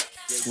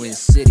 Twin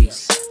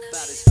Cities.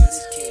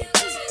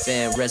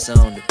 Van Reza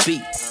on the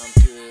beat.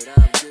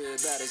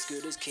 good, about as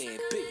good as can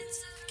be.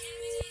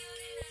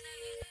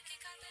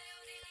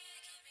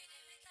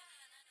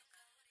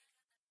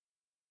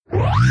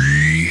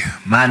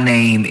 My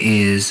name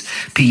is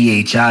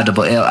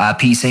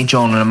PHILLIP St.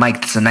 John on the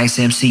mic. That's a nice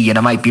MC, and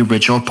I might be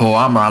rich or poor.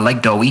 I'm raw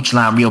like dough, each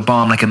line real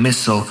bomb like a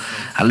missile.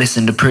 I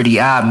listen to pretty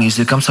odd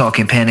music. I'm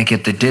talking Panic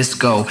at the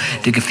Disco.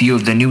 Dig a few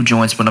of the new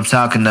joints, but I'm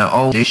talking the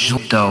old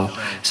though.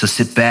 So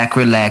sit back,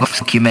 relax.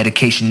 Fuck your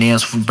medication,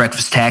 nails for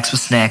breakfast, tax for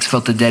snacks.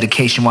 Felt the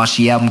dedication, watch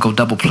the album go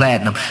double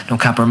platinum. No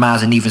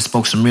compromising, even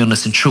spoke some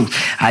realness and truth.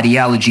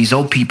 Ideologies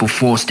old people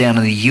forced down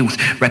on the youth.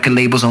 Record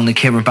labels only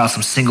care about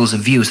some singles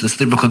and views. This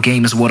lyrical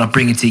game is what I'm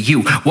bringing to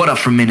you. What up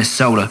from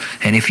Minnesota?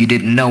 And if you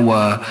didn't know,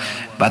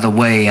 by the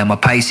way, I'm a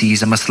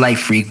Pisces, I'm a slight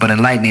freak, but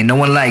enlightening, no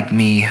one like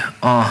me.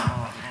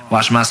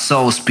 Watch my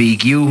soul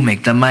speak, you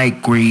make the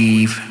mic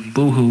grieve.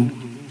 Boo-hoo,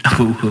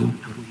 boo-hoo.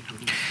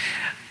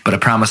 But I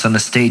promise on the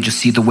stage you'll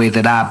see the way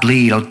that I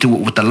bleed. I'll do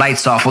it with the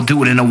lights off, I'll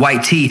do it in a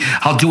white tee.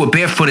 I'll do it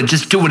barefooted,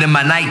 just do it in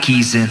my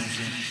Nikes. And,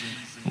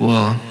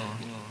 well,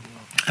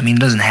 I mean,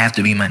 it doesn't have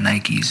to be my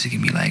Nikes. It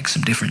can be like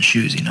some different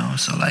shoes, you know?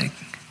 So like,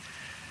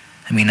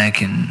 I mean, I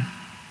can...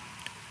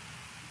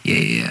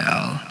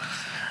 Yeah,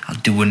 I'll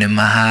do it in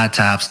my high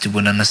tops, do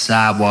it on the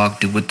sidewalk,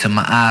 do it till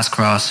my eyes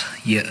cross,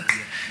 yeah.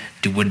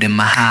 Do it in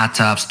my high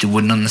tops, do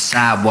it on the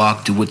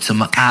sidewalk, do it till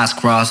my eyes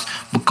cross.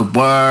 Book a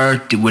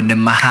word, do it in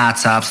my high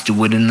tops,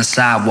 do it in the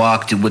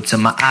sidewalk, do it till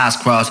my eyes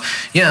cross.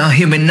 Yeah,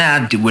 hear me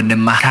now, do it in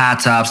my high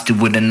tops,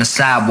 do it in the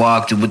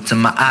sidewalk, do it till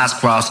my eyes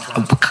cross.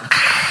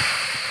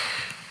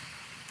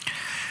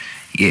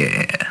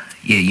 Yeah,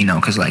 you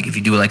know, cause like if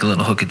you do like a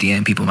little hook at the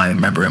end, people might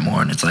remember it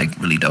more, and it's like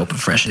really dope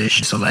and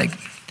fresh-ish. So like,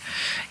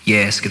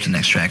 yeah, skip the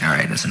next track. All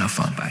right, that's enough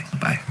fun. Bye.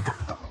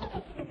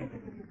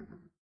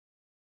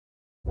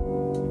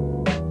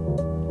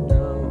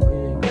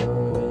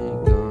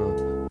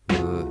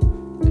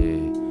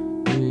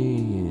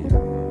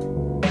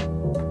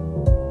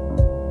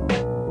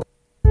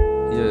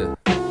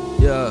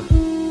 Yeah.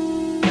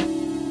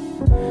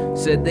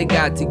 Said they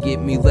got to get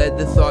me, led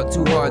the thought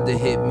too hard to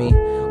hit me.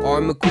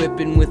 Arm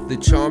equipping with the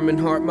charming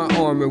heart, my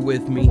armor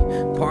with me.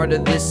 Part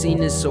of this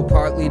scene is so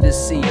partly to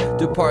see.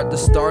 Depart the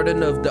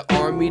starting of the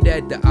army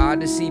that the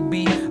Odyssey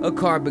be. A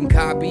carbon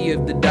copy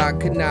of the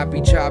doc could not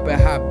be chopping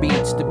hot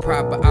beats. The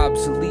proper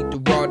obsolete, the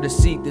raw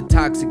deceit, the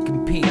toxic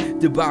compete.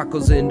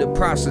 Debacles in the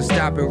process,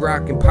 stopping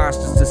rocking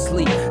postures to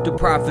sleep. The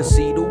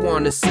prophecy, the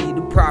wanna see,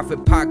 the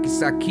profit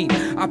pockets I keep.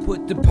 I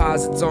put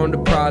deposits on the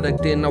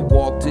product, then I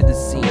walk to the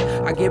scene.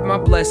 I give my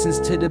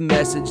blessings to the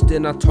message,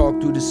 then I talk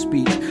through the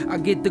speech. I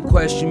get the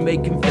question,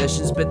 make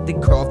confessions, but they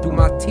crawl through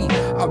my teeth.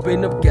 I've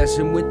been up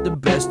guessing with the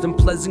best,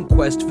 unpleasant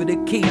quest for the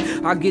key.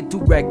 I get to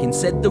reckon,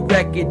 set the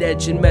record,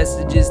 etching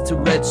messages to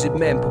wretched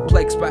men,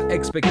 perplexed by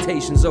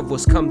expectations of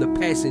what's come to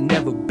pass and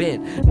never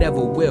been, never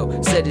will.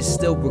 Said it's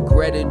still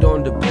regretted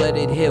on the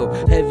blooded hill.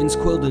 Heaven's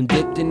quilled and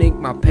dipped in ink,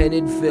 my pen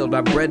had filled.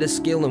 I bred a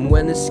skill and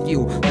went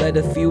askew, let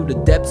a few the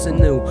depths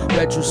anew.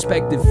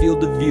 Retrospective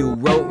field of view,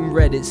 wrote and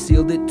read it,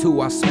 sealed it too.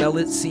 I smell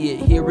it, see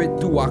it, hear it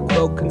through. I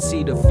quell,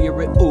 concede,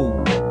 fear it, ooh,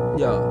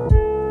 yeah.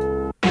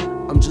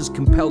 I'm just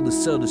compelled to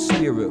sell the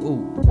spirit,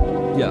 ooh,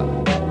 yeah.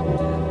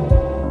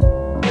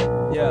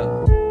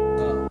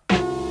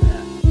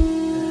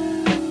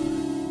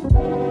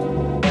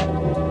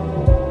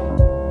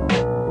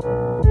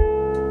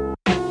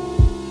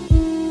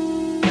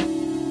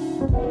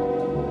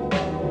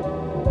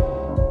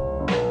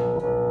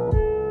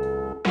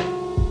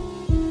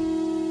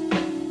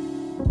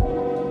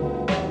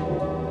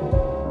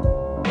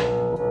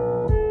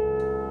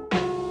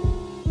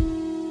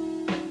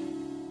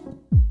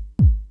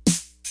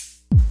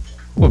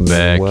 We're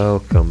back.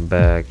 Welcome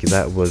back.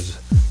 That was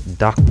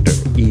Dr.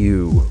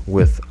 Ew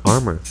with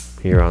Armor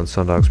here on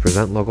SunDogs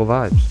Present Local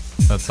Vibes.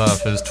 That's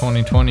off his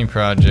 2020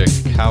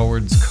 project,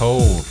 Coward's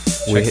Cove.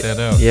 Check that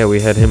out. Yeah,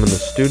 we had him in the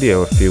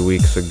studio a few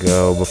weeks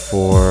ago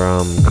before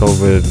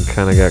COVID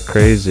kind of got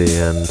crazy,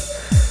 and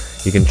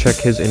you can check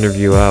his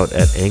interview out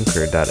at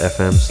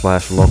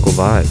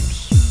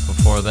anchor.fm/localvibes.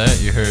 Before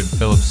that, you heard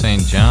Philip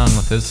St. John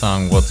with his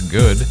song What's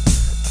Good.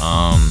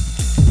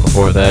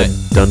 Before that,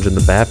 Dungeon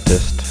the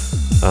Baptist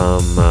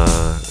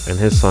and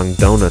his song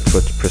Donuts,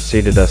 which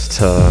preceded us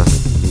to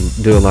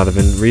do a lot of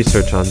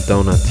research on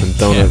donuts and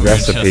donut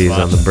recipes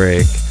on the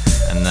break.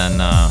 And then,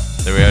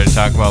 did we already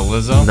talk about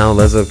Lizzo? No,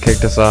 Lizzo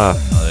kicked us off.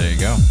 Oh, there you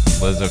go.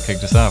 Lizzo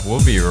kicked us off.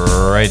 We'll be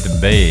right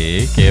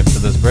back after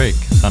this break.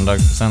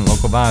 SunDogs Present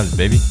Local Vibes,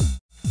 baby.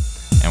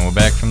 And we're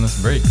back from this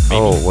break, baby.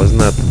 Oh, wasn't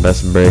that the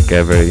best break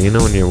ever? You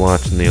know when you're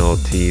watching the old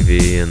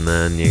TV and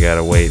then you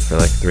gotta wait for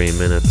like 3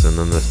 minutes and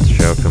then the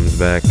show comes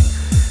back?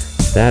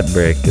 That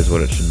break is what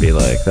it should be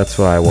like. That's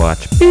why I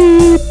watch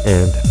beep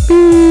and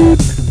beep.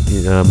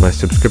 You know, my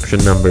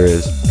subscription number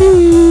is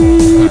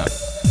beep.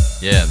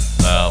 Yeah,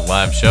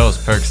 live shows.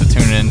 Perks to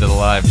tune into the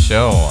live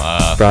show.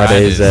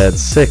 Fridays at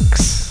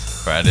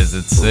 6. Fridays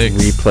at 6.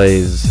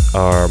 Replays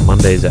are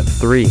Mondays at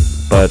 3.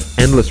 But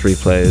endless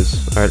replays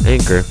are at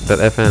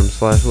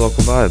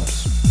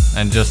anchor.fm/localvibes.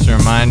 And just a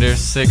reminder,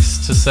 6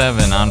 to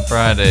 7 on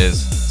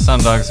Fridays.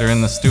 SunDogs are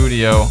in the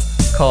studio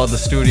call the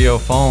studio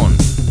phone.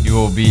 You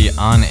will be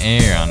on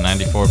air on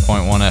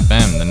 94.1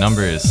 FM. The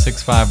number is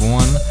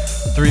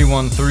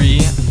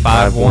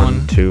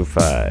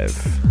 651-313-5125.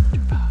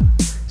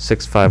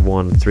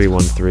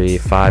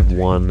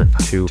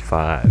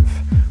 651-313-5125.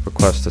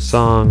 Request a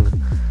song,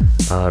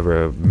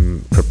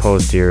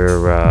 propose to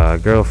your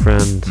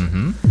girlfriend,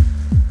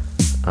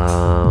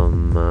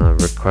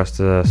 request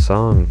a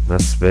song.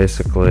 That's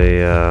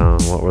basically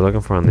what we're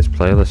looking for on these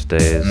playlist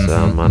days.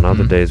 On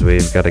other days,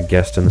 we've got a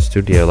guest in the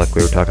studio, like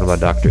we were talking about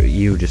Dr.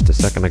 Yu just a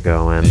second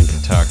ago, and you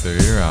can talk their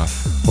ear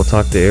off. We'll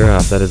talk the ear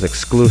off. That is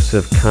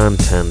exclusive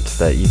content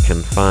that you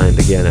can find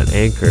again at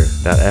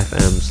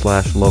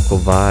anchor.fm/local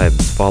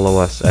vibes. Follow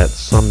us at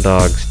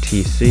SunDogs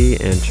TC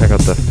and check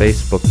out the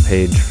Facebook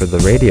page for the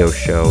radio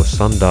show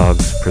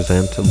SunDogs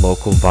Present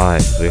Local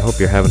Vibes. We hope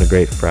you're having a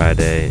great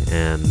Friday,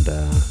 and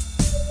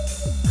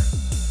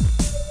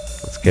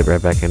let's get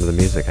right back into the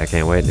music. I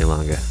can't wait any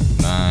longer.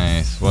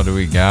 Nice. What do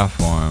we got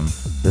for him?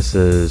 This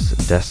is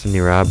Destiny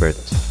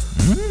Roberts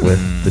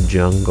with The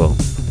Jungle.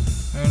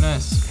 Very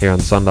nice. Here on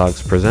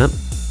SunDogs Present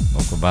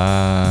Local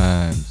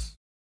Vibes.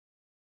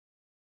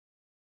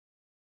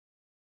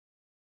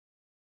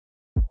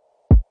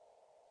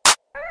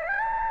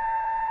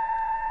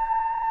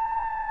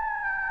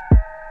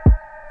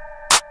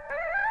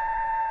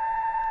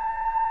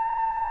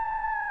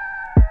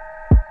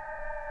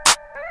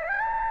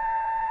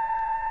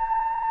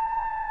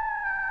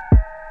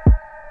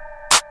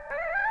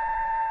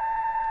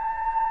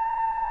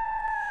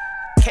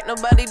 Can't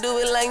nobody do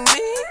it like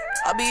me.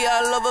 I'll be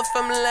all over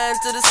from the land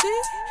to the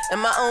sea. And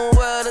my own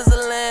world is the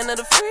land of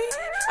the free.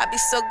 I be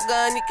so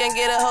gone, you can't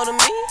get a hold of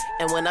me.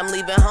 And when I'm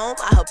leaving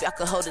home, I hope y'all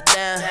can hold it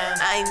down.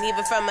 I ain't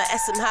even from a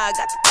SM high, I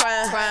got the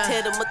crown.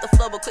 Hit them with the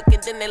flow, but quick and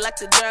then they like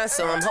to drown.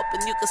 So I'm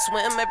hoping you can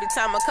swim every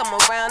time I come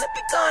around. It be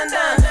going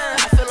down.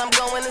 I feel I'm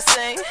going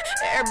insane.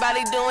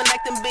 Everybody doing,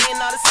 acting, being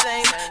all the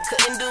same.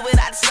 Couldn't do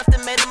it, I just left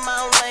and made it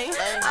my own lane.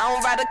 I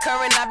don't ride a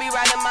current, I be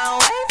riding my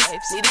own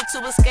waves. Needed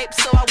to escape,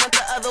 so I went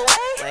the other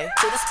way.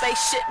 To the space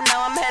shit,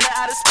 now I'm headed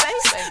out of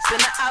space.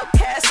 Been an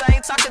outcast,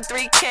 I ain't talking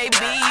 3K.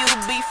 Be you,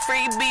 be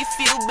free, be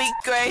few, be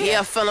great. Yeah,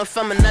 I'm feeling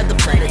from another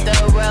planet.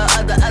 Third world,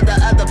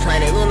 other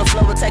planet. Lunar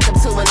flow will take them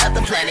to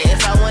another planet.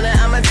 If I want it,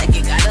 I'ma take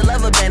it. Gotta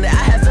love a bandit.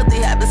 I have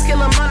filthy habits, kill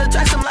them on the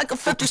tracks. I'm like a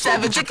filthy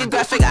savage. Drinking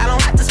graphic, I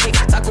don't have to speak.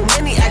 I talk with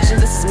many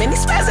actions. This is mini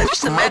spasm.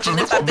 Just imagine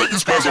if I big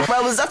spaz. Your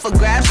bro was up for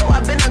grabs, so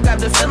I been to grab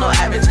the feel no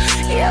average.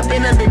 Yeah, I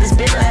been under this,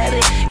 been at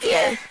it.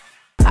 Yeah.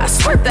 I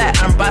swear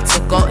that I'm about to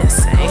go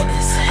insane.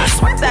 I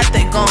swear that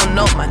they gon'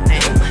 know my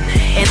name.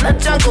 In the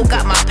jungle,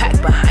 got my pack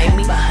behind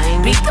me.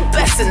 Beat the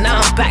best and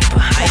now I'm back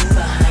behind me.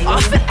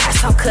 Off the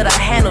ass, how could I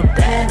handle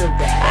that?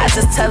 I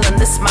just tell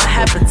them this my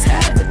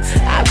habitat.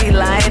 I be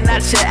lying,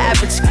 not your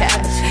average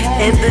cat.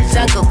 In the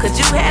jungle, could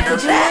you handle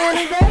that?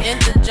 In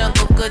the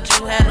jungle, could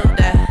you handle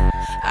that?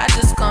 I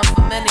just come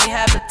from many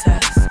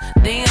habitats.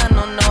 The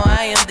unknown, no,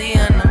 I am the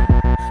unknown.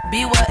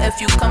 Be what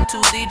if you come to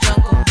the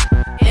jungle?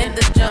 In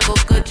the jungle,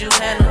 could you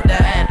handle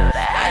that?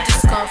 I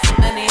just come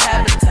from many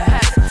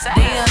habitats. The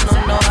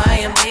unknown, no, I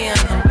am the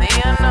unknown.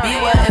 Be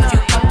what if you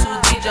come to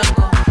the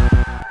jungle?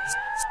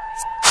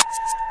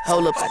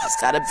 Hold up, I just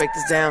gotta break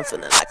this down.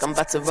 Feeling like I'm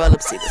about to roll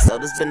up. See, the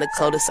soda's been the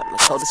coldest. I'm the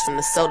coldest from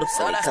the soda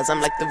for me. Cause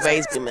I'm like the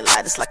rays beaming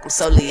light. It's like I'm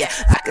solar, yeah.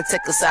 I can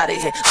take us out of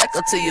here. Like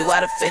go to you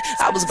out of fit.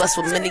 I was blessed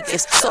with many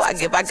gifts, so I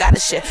give, I gotta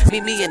share.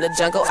 Meet me in the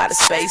jungle, out of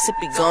space. It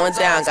be going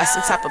down. Got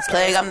some type of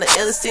plague. I'm the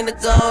illest thing to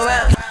go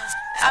around.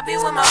 I be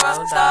with my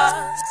road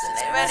dogs, and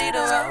they ready to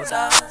roll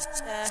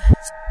dogs, yeah.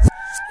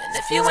 And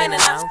if you ain't an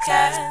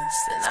outcast,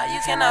 then now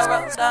you cannot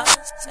roll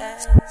dogs, yeah,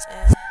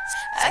 yeah.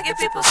 I get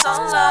people so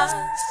lost,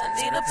 I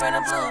need a print,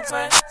 a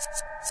blueprint,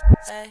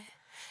 hey.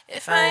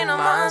 If I ain't on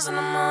Mars on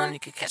the moon, you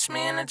can catch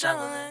me in the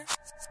jungle, yeah.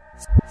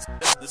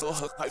 This all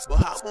her pipes, but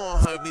how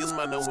on her these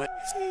man away?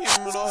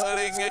 You know how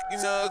they get you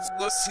know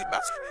go see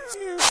back.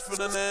 For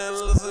the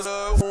nails of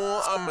the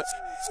one I'm a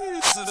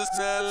to the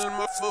snail in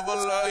my foot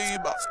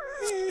alive.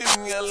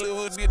 You live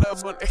with it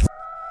up on it.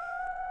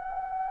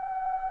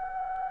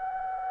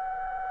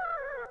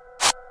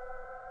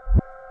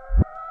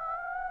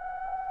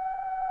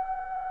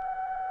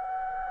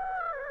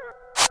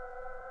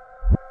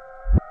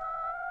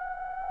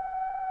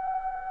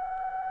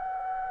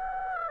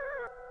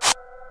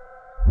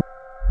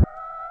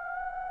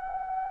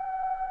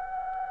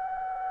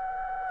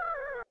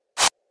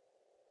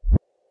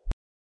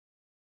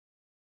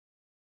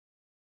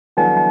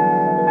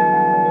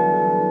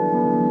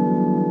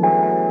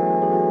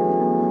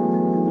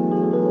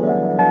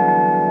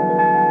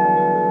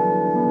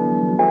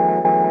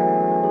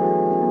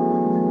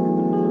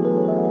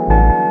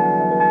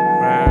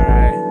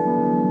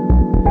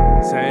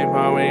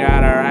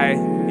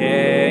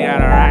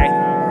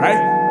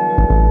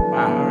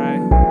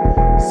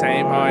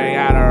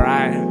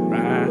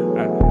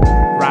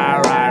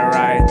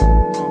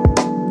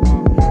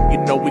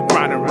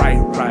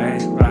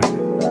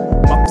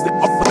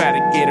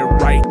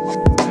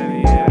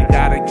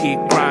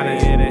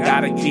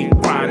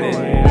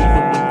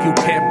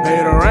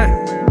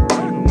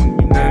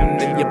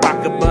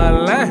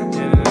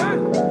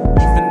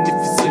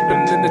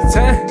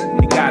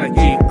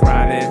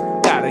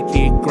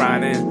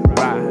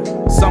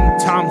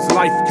 sometimes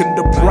life can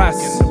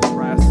depress.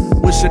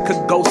 Wish I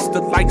could ghost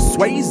it like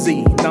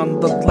Swayze.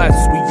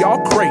 Nonetheless, we all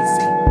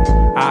crazy.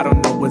 I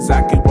don't know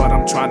exactly what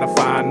I'm trying to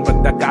find,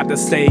 but I gotta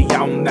stay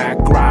on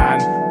that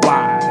grind.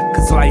 Why?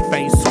 Cause life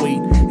ain't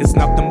sweet. It's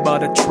nothing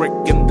but a trick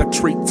and the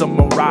treat's a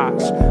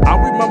mirage. I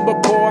remember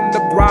pouring the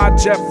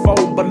garage at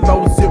 4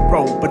 below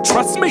 0. But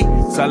trust me,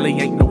 Sully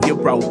ain't no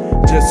hero.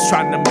 Just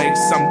trying to make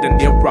something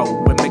hero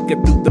and make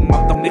it through the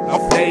month of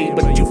day.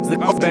 But you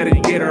better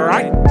get it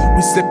right.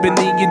 We sippin'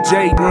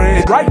 E&J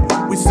brand, right?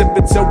 We sip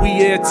it till we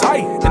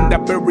airtight in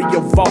that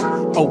burial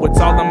vault. Oh, it's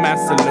all a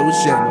mass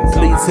illusion.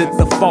 Please hit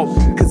the fault.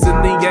 Cause in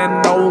the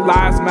end, no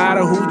lives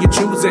matter who you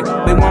choosing.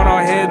 They want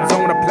our heads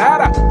on a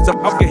platter, so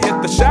I can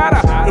hit the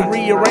shatter and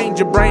rearrange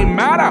your brain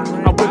matter.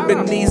 I'm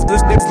whipping these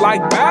lips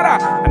like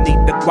batter. I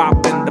need the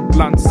guap and the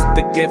blunts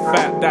to get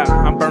fatter.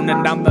 I'm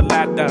burning down the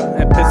ladder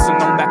and pissing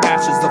on the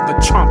ashes of the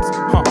chumps.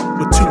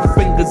 With 2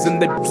 fingers in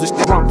the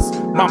drums.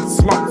 Mom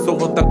slumps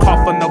over the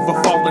coffin of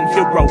a fallen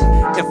hero.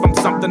 If I'm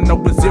something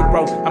over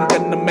 0, I'm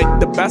gonna make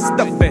the best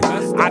of it.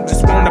 I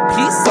just want a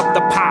piece of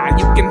the pie.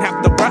 You can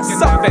have the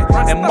rest of it.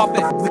 And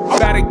motherfucker,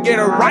 better get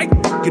it right.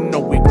 You know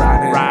we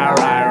grindin',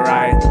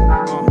 right.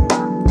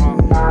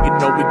 You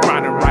know we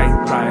grindin', right.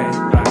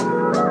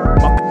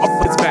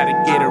 Motherfuckers better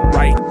get it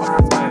right.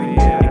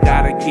 You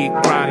gotta keep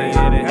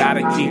grindin',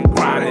 gotta keep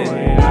grindin'.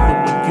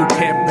 Even when you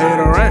can't pay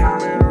the rent,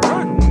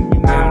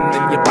 nothing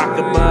in your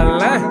pocket but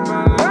land.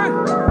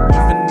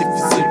 Even if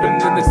you're sleeping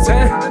in the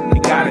tent,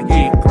 you gotta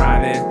keep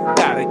grindin',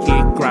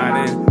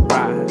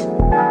 right.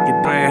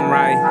 You're damn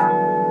right,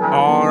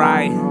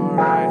 alright.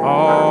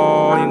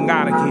 Oh, you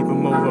gotta keep it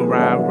moving,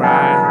 right.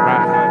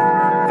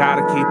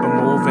 Gotta keep it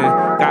moving,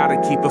 gotta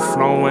keep it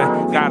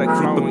flowing, gotta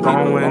keep it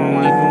going,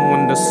 even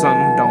when the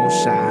sun don't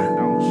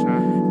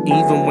shine,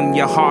 even when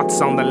your heart's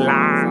on the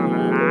line,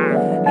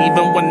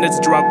 even when it's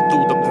drugged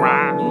through the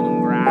grind.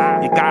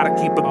 You gotta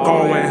keep it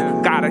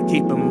going, gotta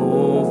keep it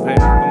moving.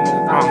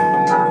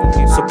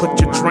 So put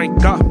your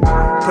drink up,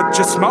 put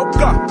your smoke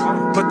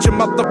up, put your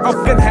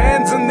motherfucking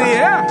hands in the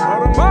air.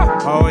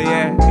 Oh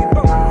yeah,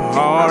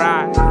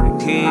 alright,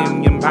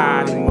 keep your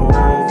body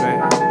moving.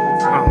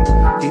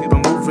 Keep it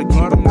moving,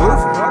 keep it moving.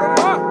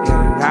 You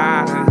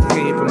gotta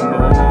keep it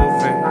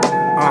moving.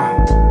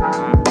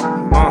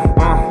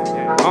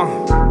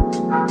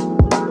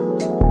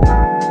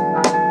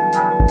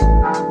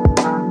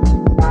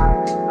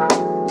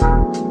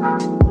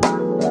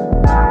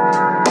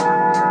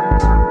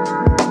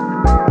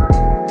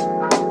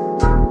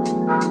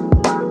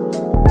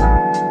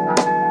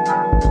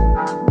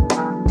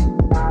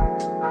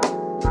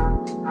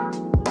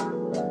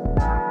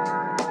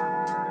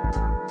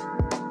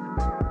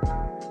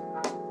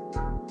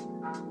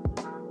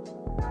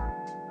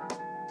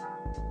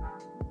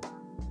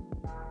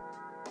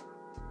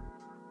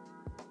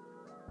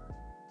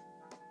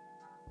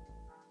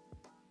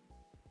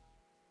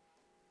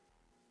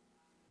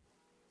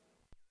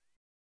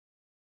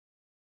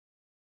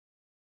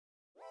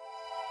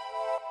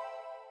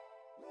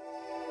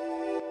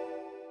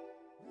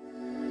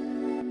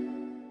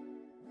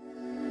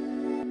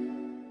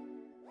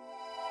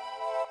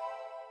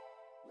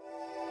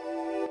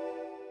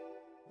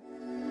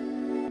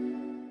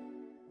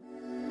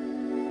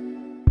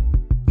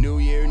 New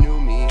year,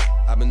 new me.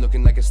 I've been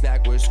looking like a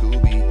snack with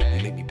Scooby.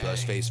 You make me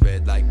blush, face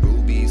red like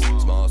rubies.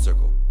 Small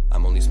circle.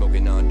 I'm only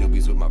smoking on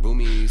doobies with my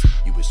roomies.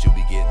 You wish you'd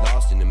be get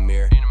lost in the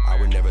mirror. I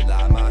would never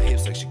lie, my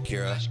hips like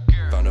Shakira.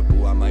 Found a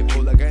boo I might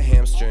pull like a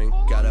hamstring.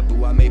 Got a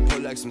boo I may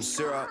pull like some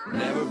syrup.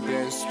 Never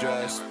been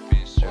stressed.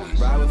 Only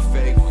ride with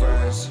fake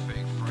friends.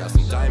 Got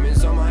some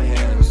diamonds on my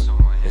hands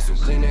and some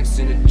Kleenex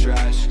in the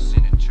trash.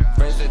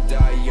 Friends that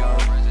die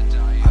young.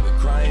 I've been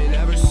crying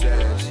ever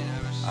since.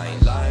 I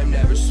ain't lying,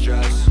 never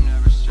stressed,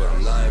 but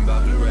I'm lying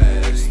about the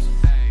rest.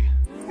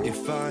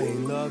 If I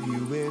ain't love you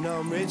when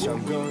I'm rich,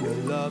 I'm gonna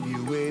love you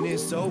when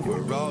it's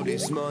over. All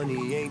this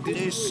money ain't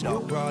this,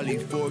 I'll probably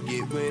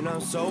forget when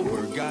I'm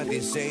sober. Got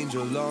this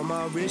angel on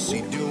my wrist,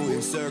 she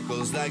doing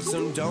circles like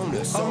some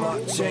donuts on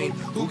my chain.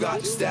 Who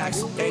got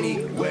stacks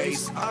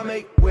anyways? I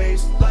make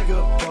waves like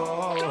a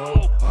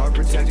ball, heart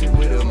protected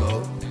with a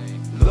mo.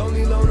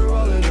 Lonely loner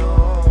all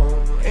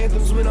alone,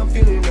 anthems when I'm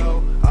feeling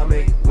low. I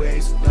make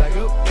waves like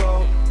a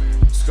pro,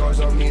 scars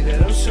on me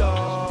that I'm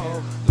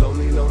sure.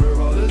 Lonely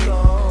loner all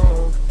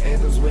alone,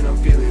 anthems when I'm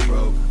feeling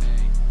broke.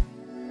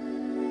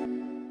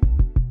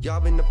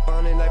 Y'all been up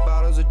on it like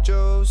bottles of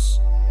juice,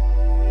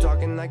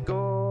 talking like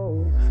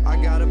gold.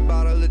 I got a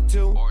bottle or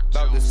two,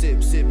 about to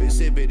sip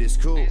it, it's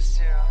cool.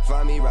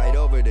 Find me right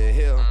over the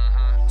hill,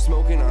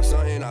 smoking on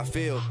something I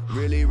feel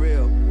really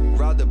real.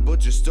 Rob the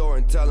butcher store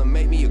and tell them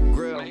make me a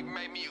grill.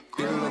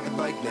 Feeling like the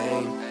bike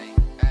lane,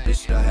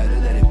 bitch, I had to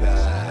let it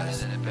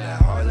pass.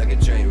 That hard like a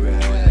train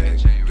wreck,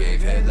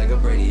 gave head like a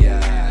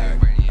brainiac.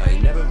 I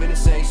ain't never been the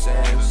same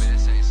since,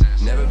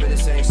 never been the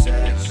same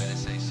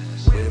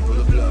since. Way to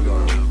pull a plug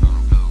on him,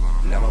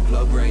 now my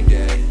plug brain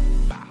dead.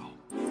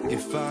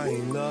 If I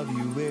ain't love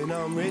you when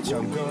I'm rich.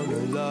 I'm gonna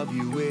love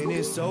you when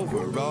it's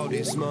over. All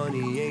this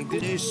money ain't the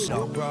dish.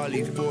 I'll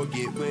probably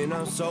forget when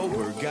I'm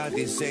sober. Got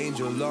this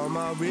angel on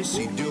my wrist.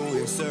 She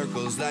doing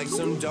circles like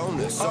some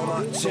donuts on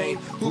my chain.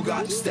 Who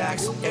got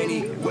stacks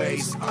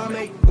anyways? I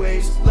make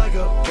waves like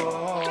a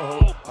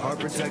ball. Heart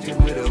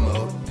protected with a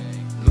moat.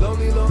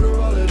 Lonely loner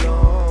all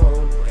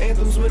alone.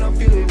 Anthems when I'm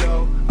feeling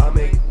low. I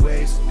make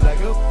waves like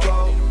a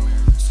boat.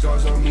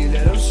 Scars on me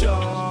let them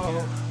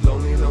show.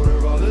 Lonely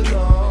loner all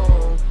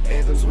alone.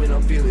 Anthems when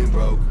I'm feeling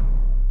broke.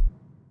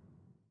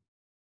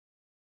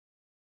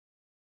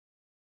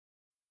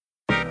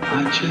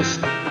 I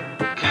just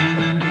can't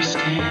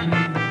understand.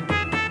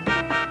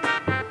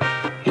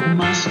 It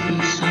must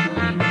be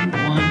something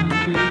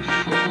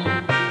wonderful.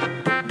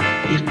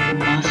 It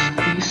must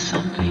be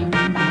something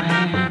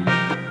grand.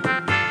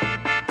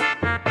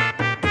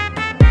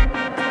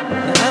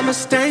 I'ma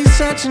stay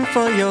searching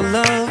for your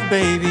love,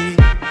 baby.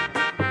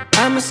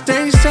 I'ma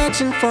stay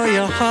searching for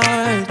your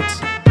heart.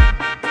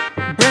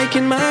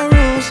 Breaking my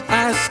rules,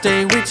 I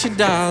stay with you,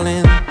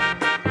 darling.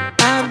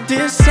 I've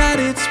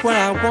decided it's what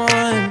I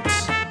want.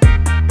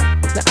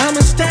 Now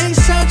I'ma stay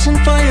searching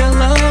for your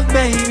love,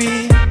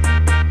 baby.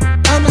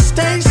 I'ma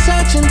stay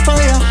searching for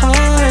your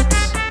heart.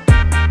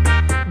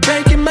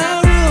 Breaking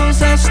my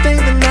rules, I'll stay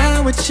the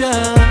night with you.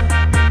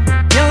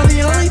 You're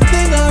the only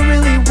thing I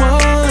really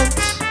want.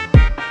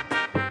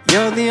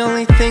 You're the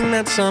only thing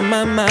that's on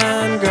my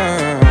mind,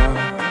 girl.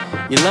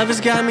 Your love has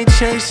got me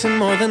chasing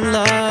more than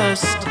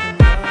lust.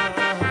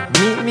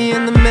 Meet me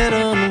in the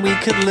middle and we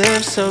could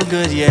live so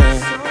good, yeah.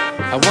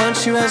 I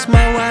want you as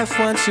my wife,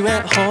 want you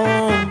at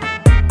home.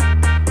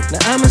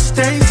 Now I'ma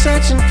stay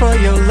searching for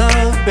your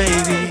love,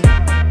 baby.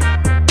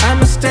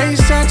 I'ma stay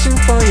searching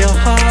for your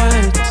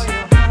heart.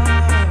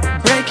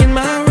 Breaking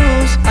my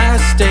rules, I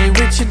stay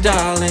with you,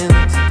 darling.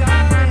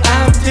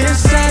 I've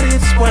decided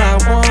it's what I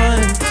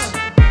want.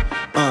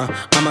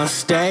 I'ma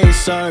stay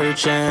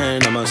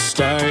searching, I'ma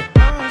stay.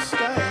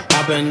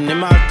 Hopping in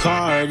my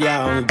car,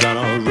 yeah, I'm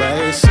gonna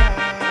race.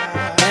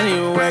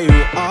 Anywhere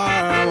you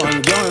are, I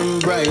want your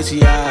embrace,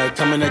 yeah.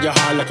 Coming at your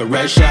heart like a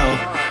ratio.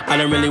 I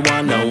don't really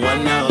want no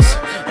one else,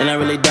 and I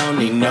really don't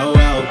need no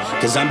help.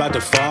 Cause I'm about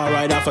to fall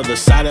right off of the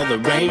side of the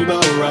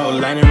rainbow road,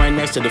 landing right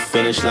next to the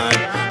finish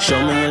line. Show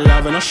me your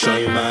love and I'll show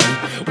you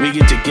mine. We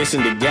get to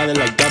kissing together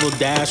like double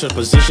dash or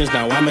positions,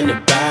 now I'm in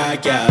the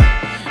back,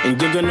 yeah. And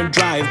you're gonna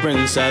drive,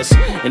 princess,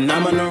 and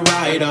I'm gonna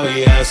ride, oh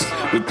yes.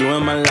 With you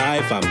in my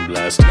life, I'm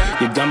blessed.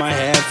 You got my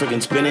head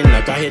freaking spinning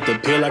like I hit the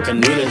pill like I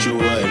knew that you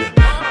would.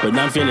 But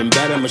I'm feeling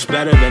better, much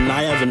better than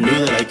I ever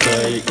knew that I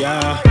could,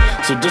 yeah.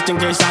 So just in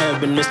case I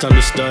have been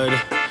misunderstood,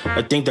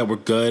 I think that we're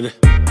good.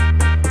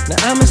 Now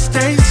I'ma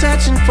stay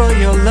searching for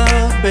your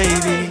love,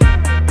 baby.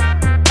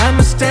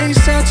 I'ma stay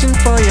searching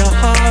for your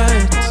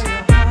heart.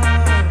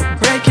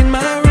 Breaking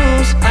my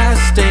rules, I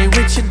stay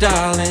with you,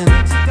 darling.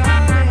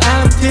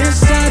 I've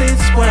decided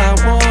it's what I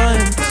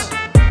want.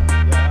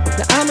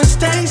 Now I'ma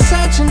stay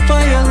searching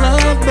for your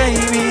love,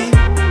 baby.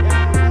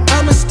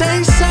 I'ma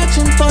stay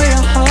searching for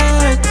your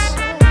heart.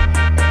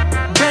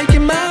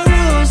 Breaking my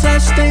rules, I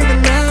stay the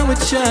night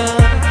with you.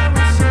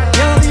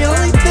 You're the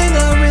only thing I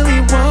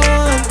really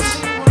want.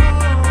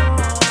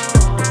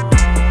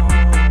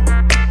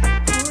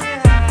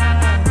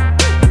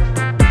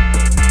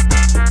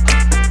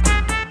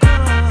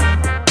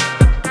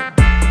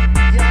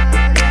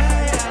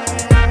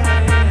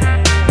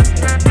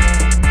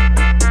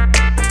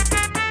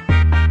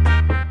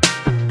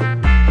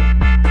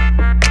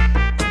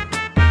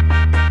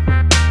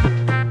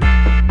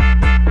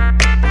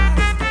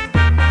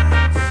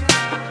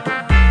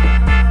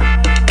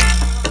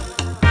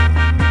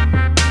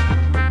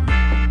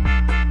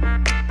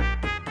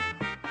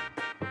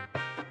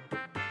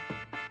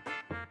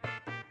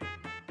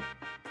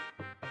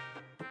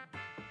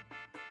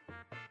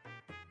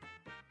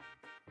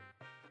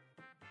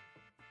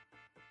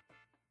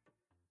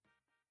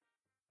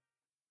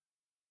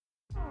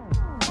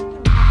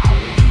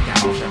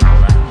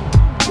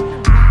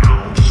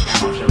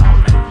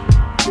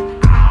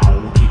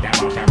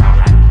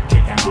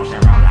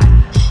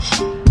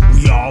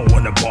 We all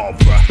wanna ball,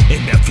 bruh.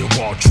 And if you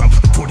wall Trump,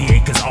 40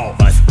 acres, all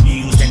us.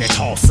 Used in a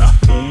tosser.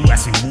 Ooh,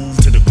 as we move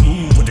to the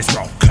groove with this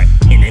raw cut.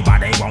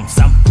 Anybody want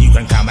some? You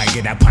can come and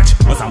get a punch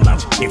or some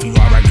lunch. If you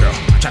are a girl,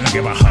 tryna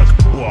give a hug,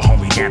 or a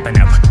homie dapping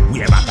up,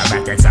 we about to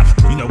back this up.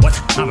 You know what?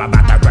 I'm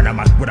about to run 'em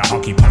up with a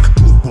honky punk.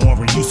 Lukewarm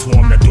when you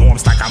swarm the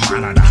dorms like a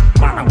monitor.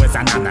 Mono is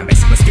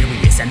anonymous,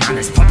 mysterious and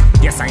honest pump.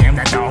 Yes, I am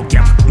that dog,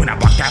 yep. When I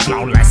walk that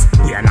flawless,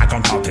 we are not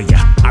gonna talk to ya.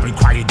 I be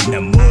quiet in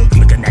the mug,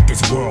 looking at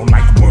this world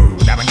like word.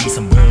 I need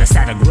some word. Let's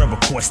add a grub, of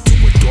course, to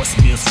endorse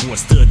meals for a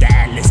stud the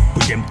atlas.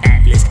 With them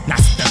atlas, not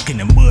stuck in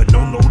the mud.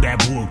 Don't know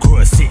that wood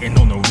crust sitting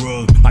on the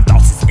rug. My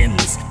thoughts is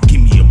endless.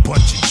 Give me a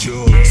bunch of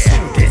jugs. Yeah,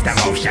 this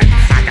devotion.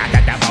 I got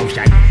that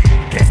devotion.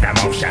 This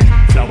devotion.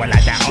 Flowing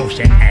like the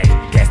ocean. Hey,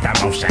 this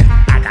devotion.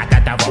 I got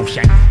that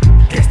devotion.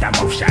 This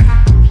devotion.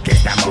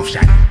 This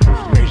devotion.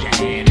 Raise your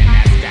hand in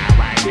that sky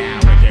right now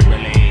if you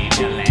really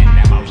feel that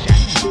devotion.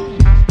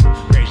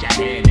 Raise your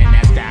hand in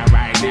that sky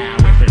right now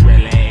if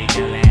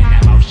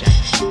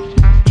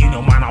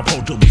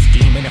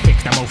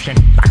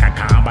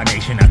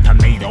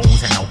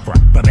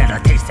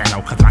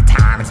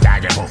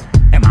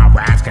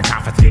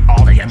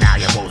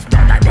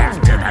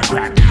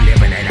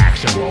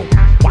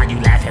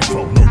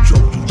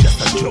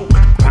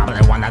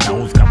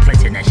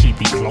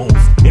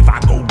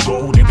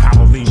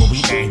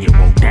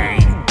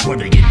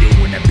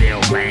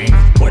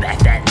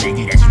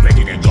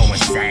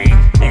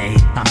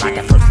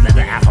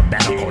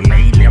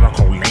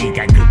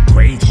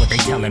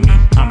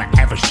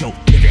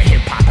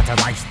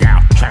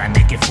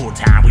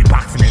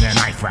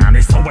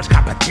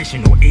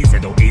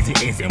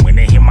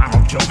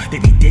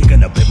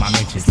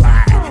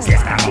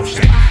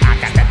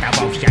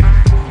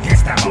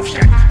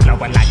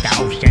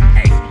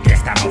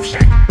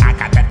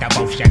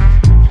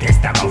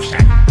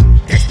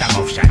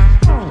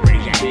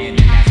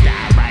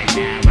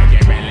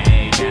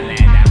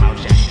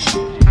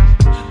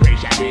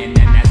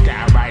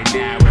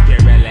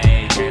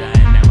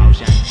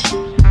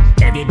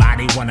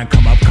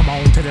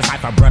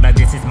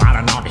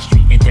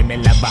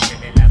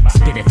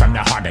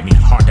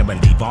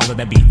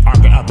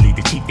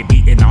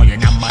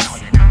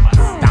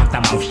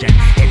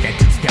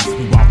fast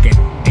we walking.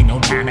 Ain't no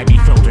time to be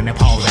floating and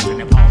pausing.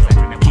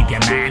 Keep your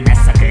mind that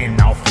sucker in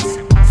office.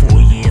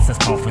 4 years that's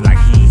coughing like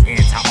he's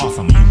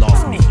anti-awesome. You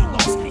lost me.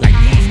 Like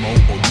Nemo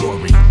or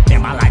Dory.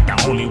 Am I like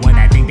the only one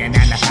that think that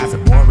 9 to 5's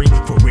are boring?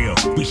 For real,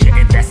 we should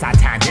invest our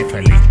time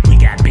differently. We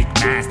got big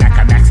minds that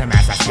can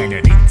maximize our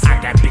sanity.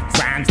 I got big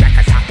rhymes that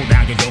can topple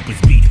down your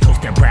dopest beat.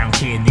 Toast that brown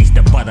kidneys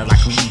to butter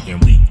like we eating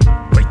wheat.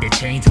 Break the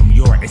chains from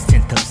your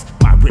incentives.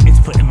 My rhythm's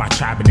putting my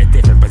tribe in a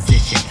different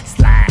position.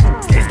 Slide,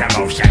 there's the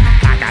motion.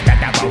 I got that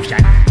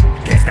devotion.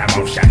 There's the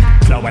motion.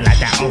 Flowing like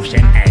the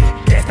ocean.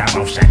 Ayy, there's the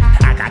motion.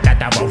 I got that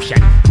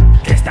devotion.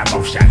 There's the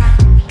motion.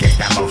 There's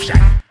the motion.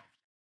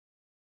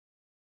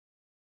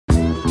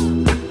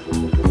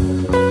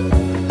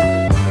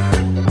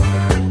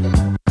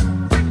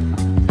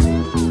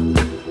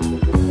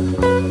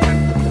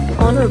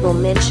 Honorable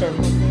mention.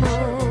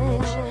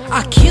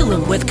 I kill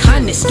him with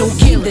kindness, don't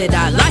get that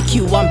I like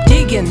you. I'm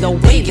digging the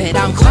way that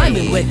I'm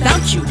climbing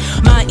without you.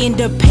 My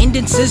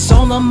independence is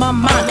all on my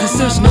mind, cause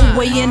there's no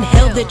way in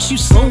hell that you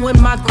slowing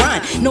my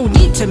grind. No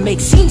need to make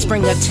scenes,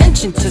 bring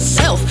attention to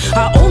self.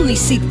 I only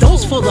seek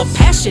those full of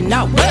passion,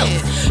 not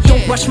wealth.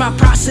 Don't rush my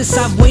process,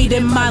 I've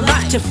waited my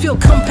life to feel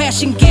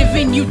compassion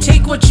given. You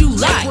take what you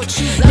like,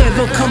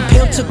 never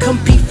compelled to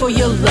compete for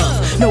your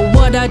love. Know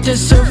what I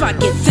deserve, I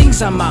get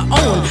things on my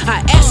own.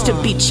 I ask to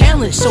be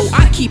challenged, so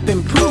I keep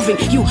improving.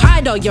 You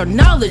hide all your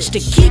knowledge to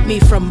keep me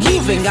from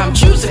moving. I'm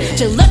choosing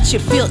to let you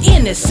feel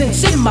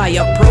innocence in my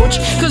approach,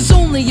 cause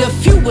only a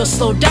few will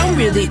slow down,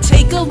 really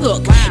take a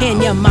look.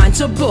 And your mind's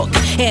a book,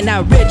 and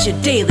I read you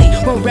daily.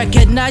 Won't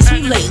recognize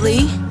me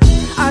lately.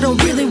 I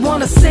don't really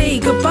wanna say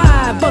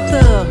goodbye, but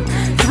the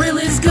thrill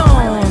is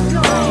gone.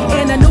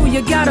 And I know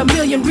you got a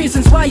million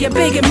reasons why you're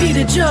begging me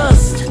to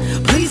just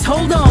please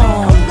hold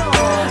on.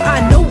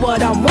 I know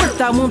what I'm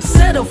worth, I won't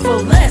settle for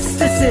less.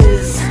 This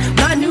is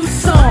my new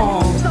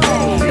song.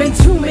 Been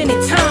too many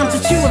times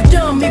that you have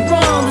done me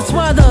wrong, that's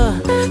why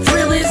the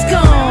thrill is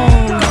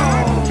gone.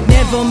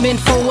 Never meant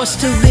for us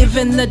to live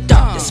in the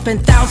darkness.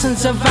 Spent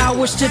thousands of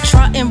hours to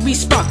try and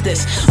re-spark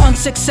this.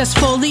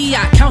 Unsuccessfully,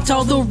 I count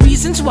all the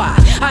reasons why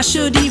I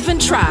should even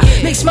try.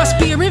 Makes my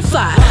spirit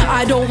fly.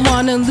 I don't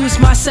wanna lose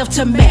myself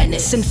to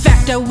madness. In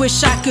fact, I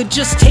wish I could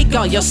just take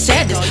all your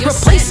sadness,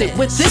 replace it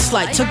with this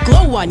light to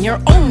glow on your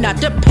own, not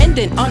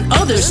dependent on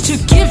others to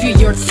give you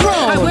your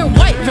throne. I wear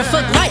white,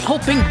 reflect light,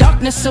 hoping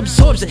darkness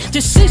absorbs it.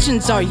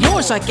 Decisions are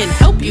yours, I can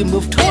help you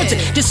move towards it.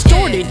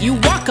 Distorted, you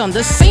walk on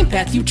the same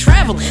path you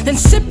travel, then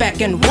sit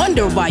back and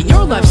wonder why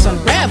your life's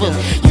unraveled.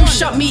 You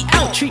shut me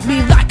out, treat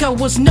me like I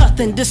was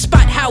nothing,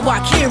 despite how I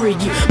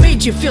carried you.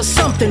 Made you feel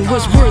something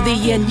was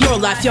worthy in your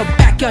life. You're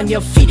back on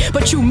your feet,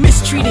 but you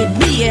mistreated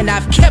me and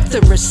I've kept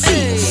the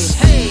receipts.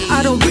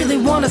 I don't really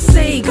wanna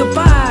say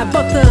goodbye,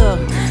 but the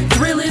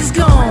thrill is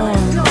gone.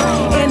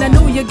 And I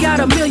know you got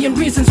a million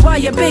reasons why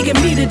you're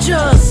begging me to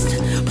just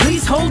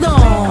please hold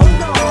on.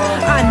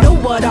 I know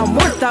what I'm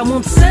worth, I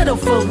won't settle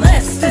for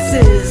less. This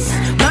is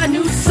my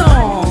new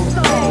song.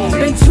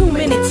 Been too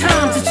many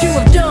times that you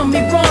have done me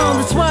wrong,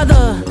 that's why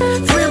the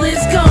thrill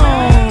is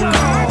gone.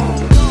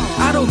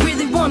 I don't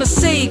really wanna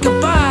say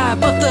goodbye,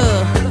 but the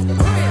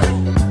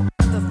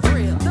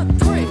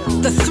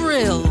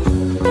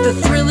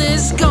thrill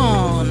is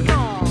gone.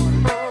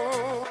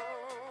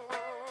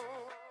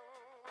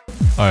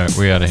 Alright,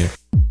 we out of here.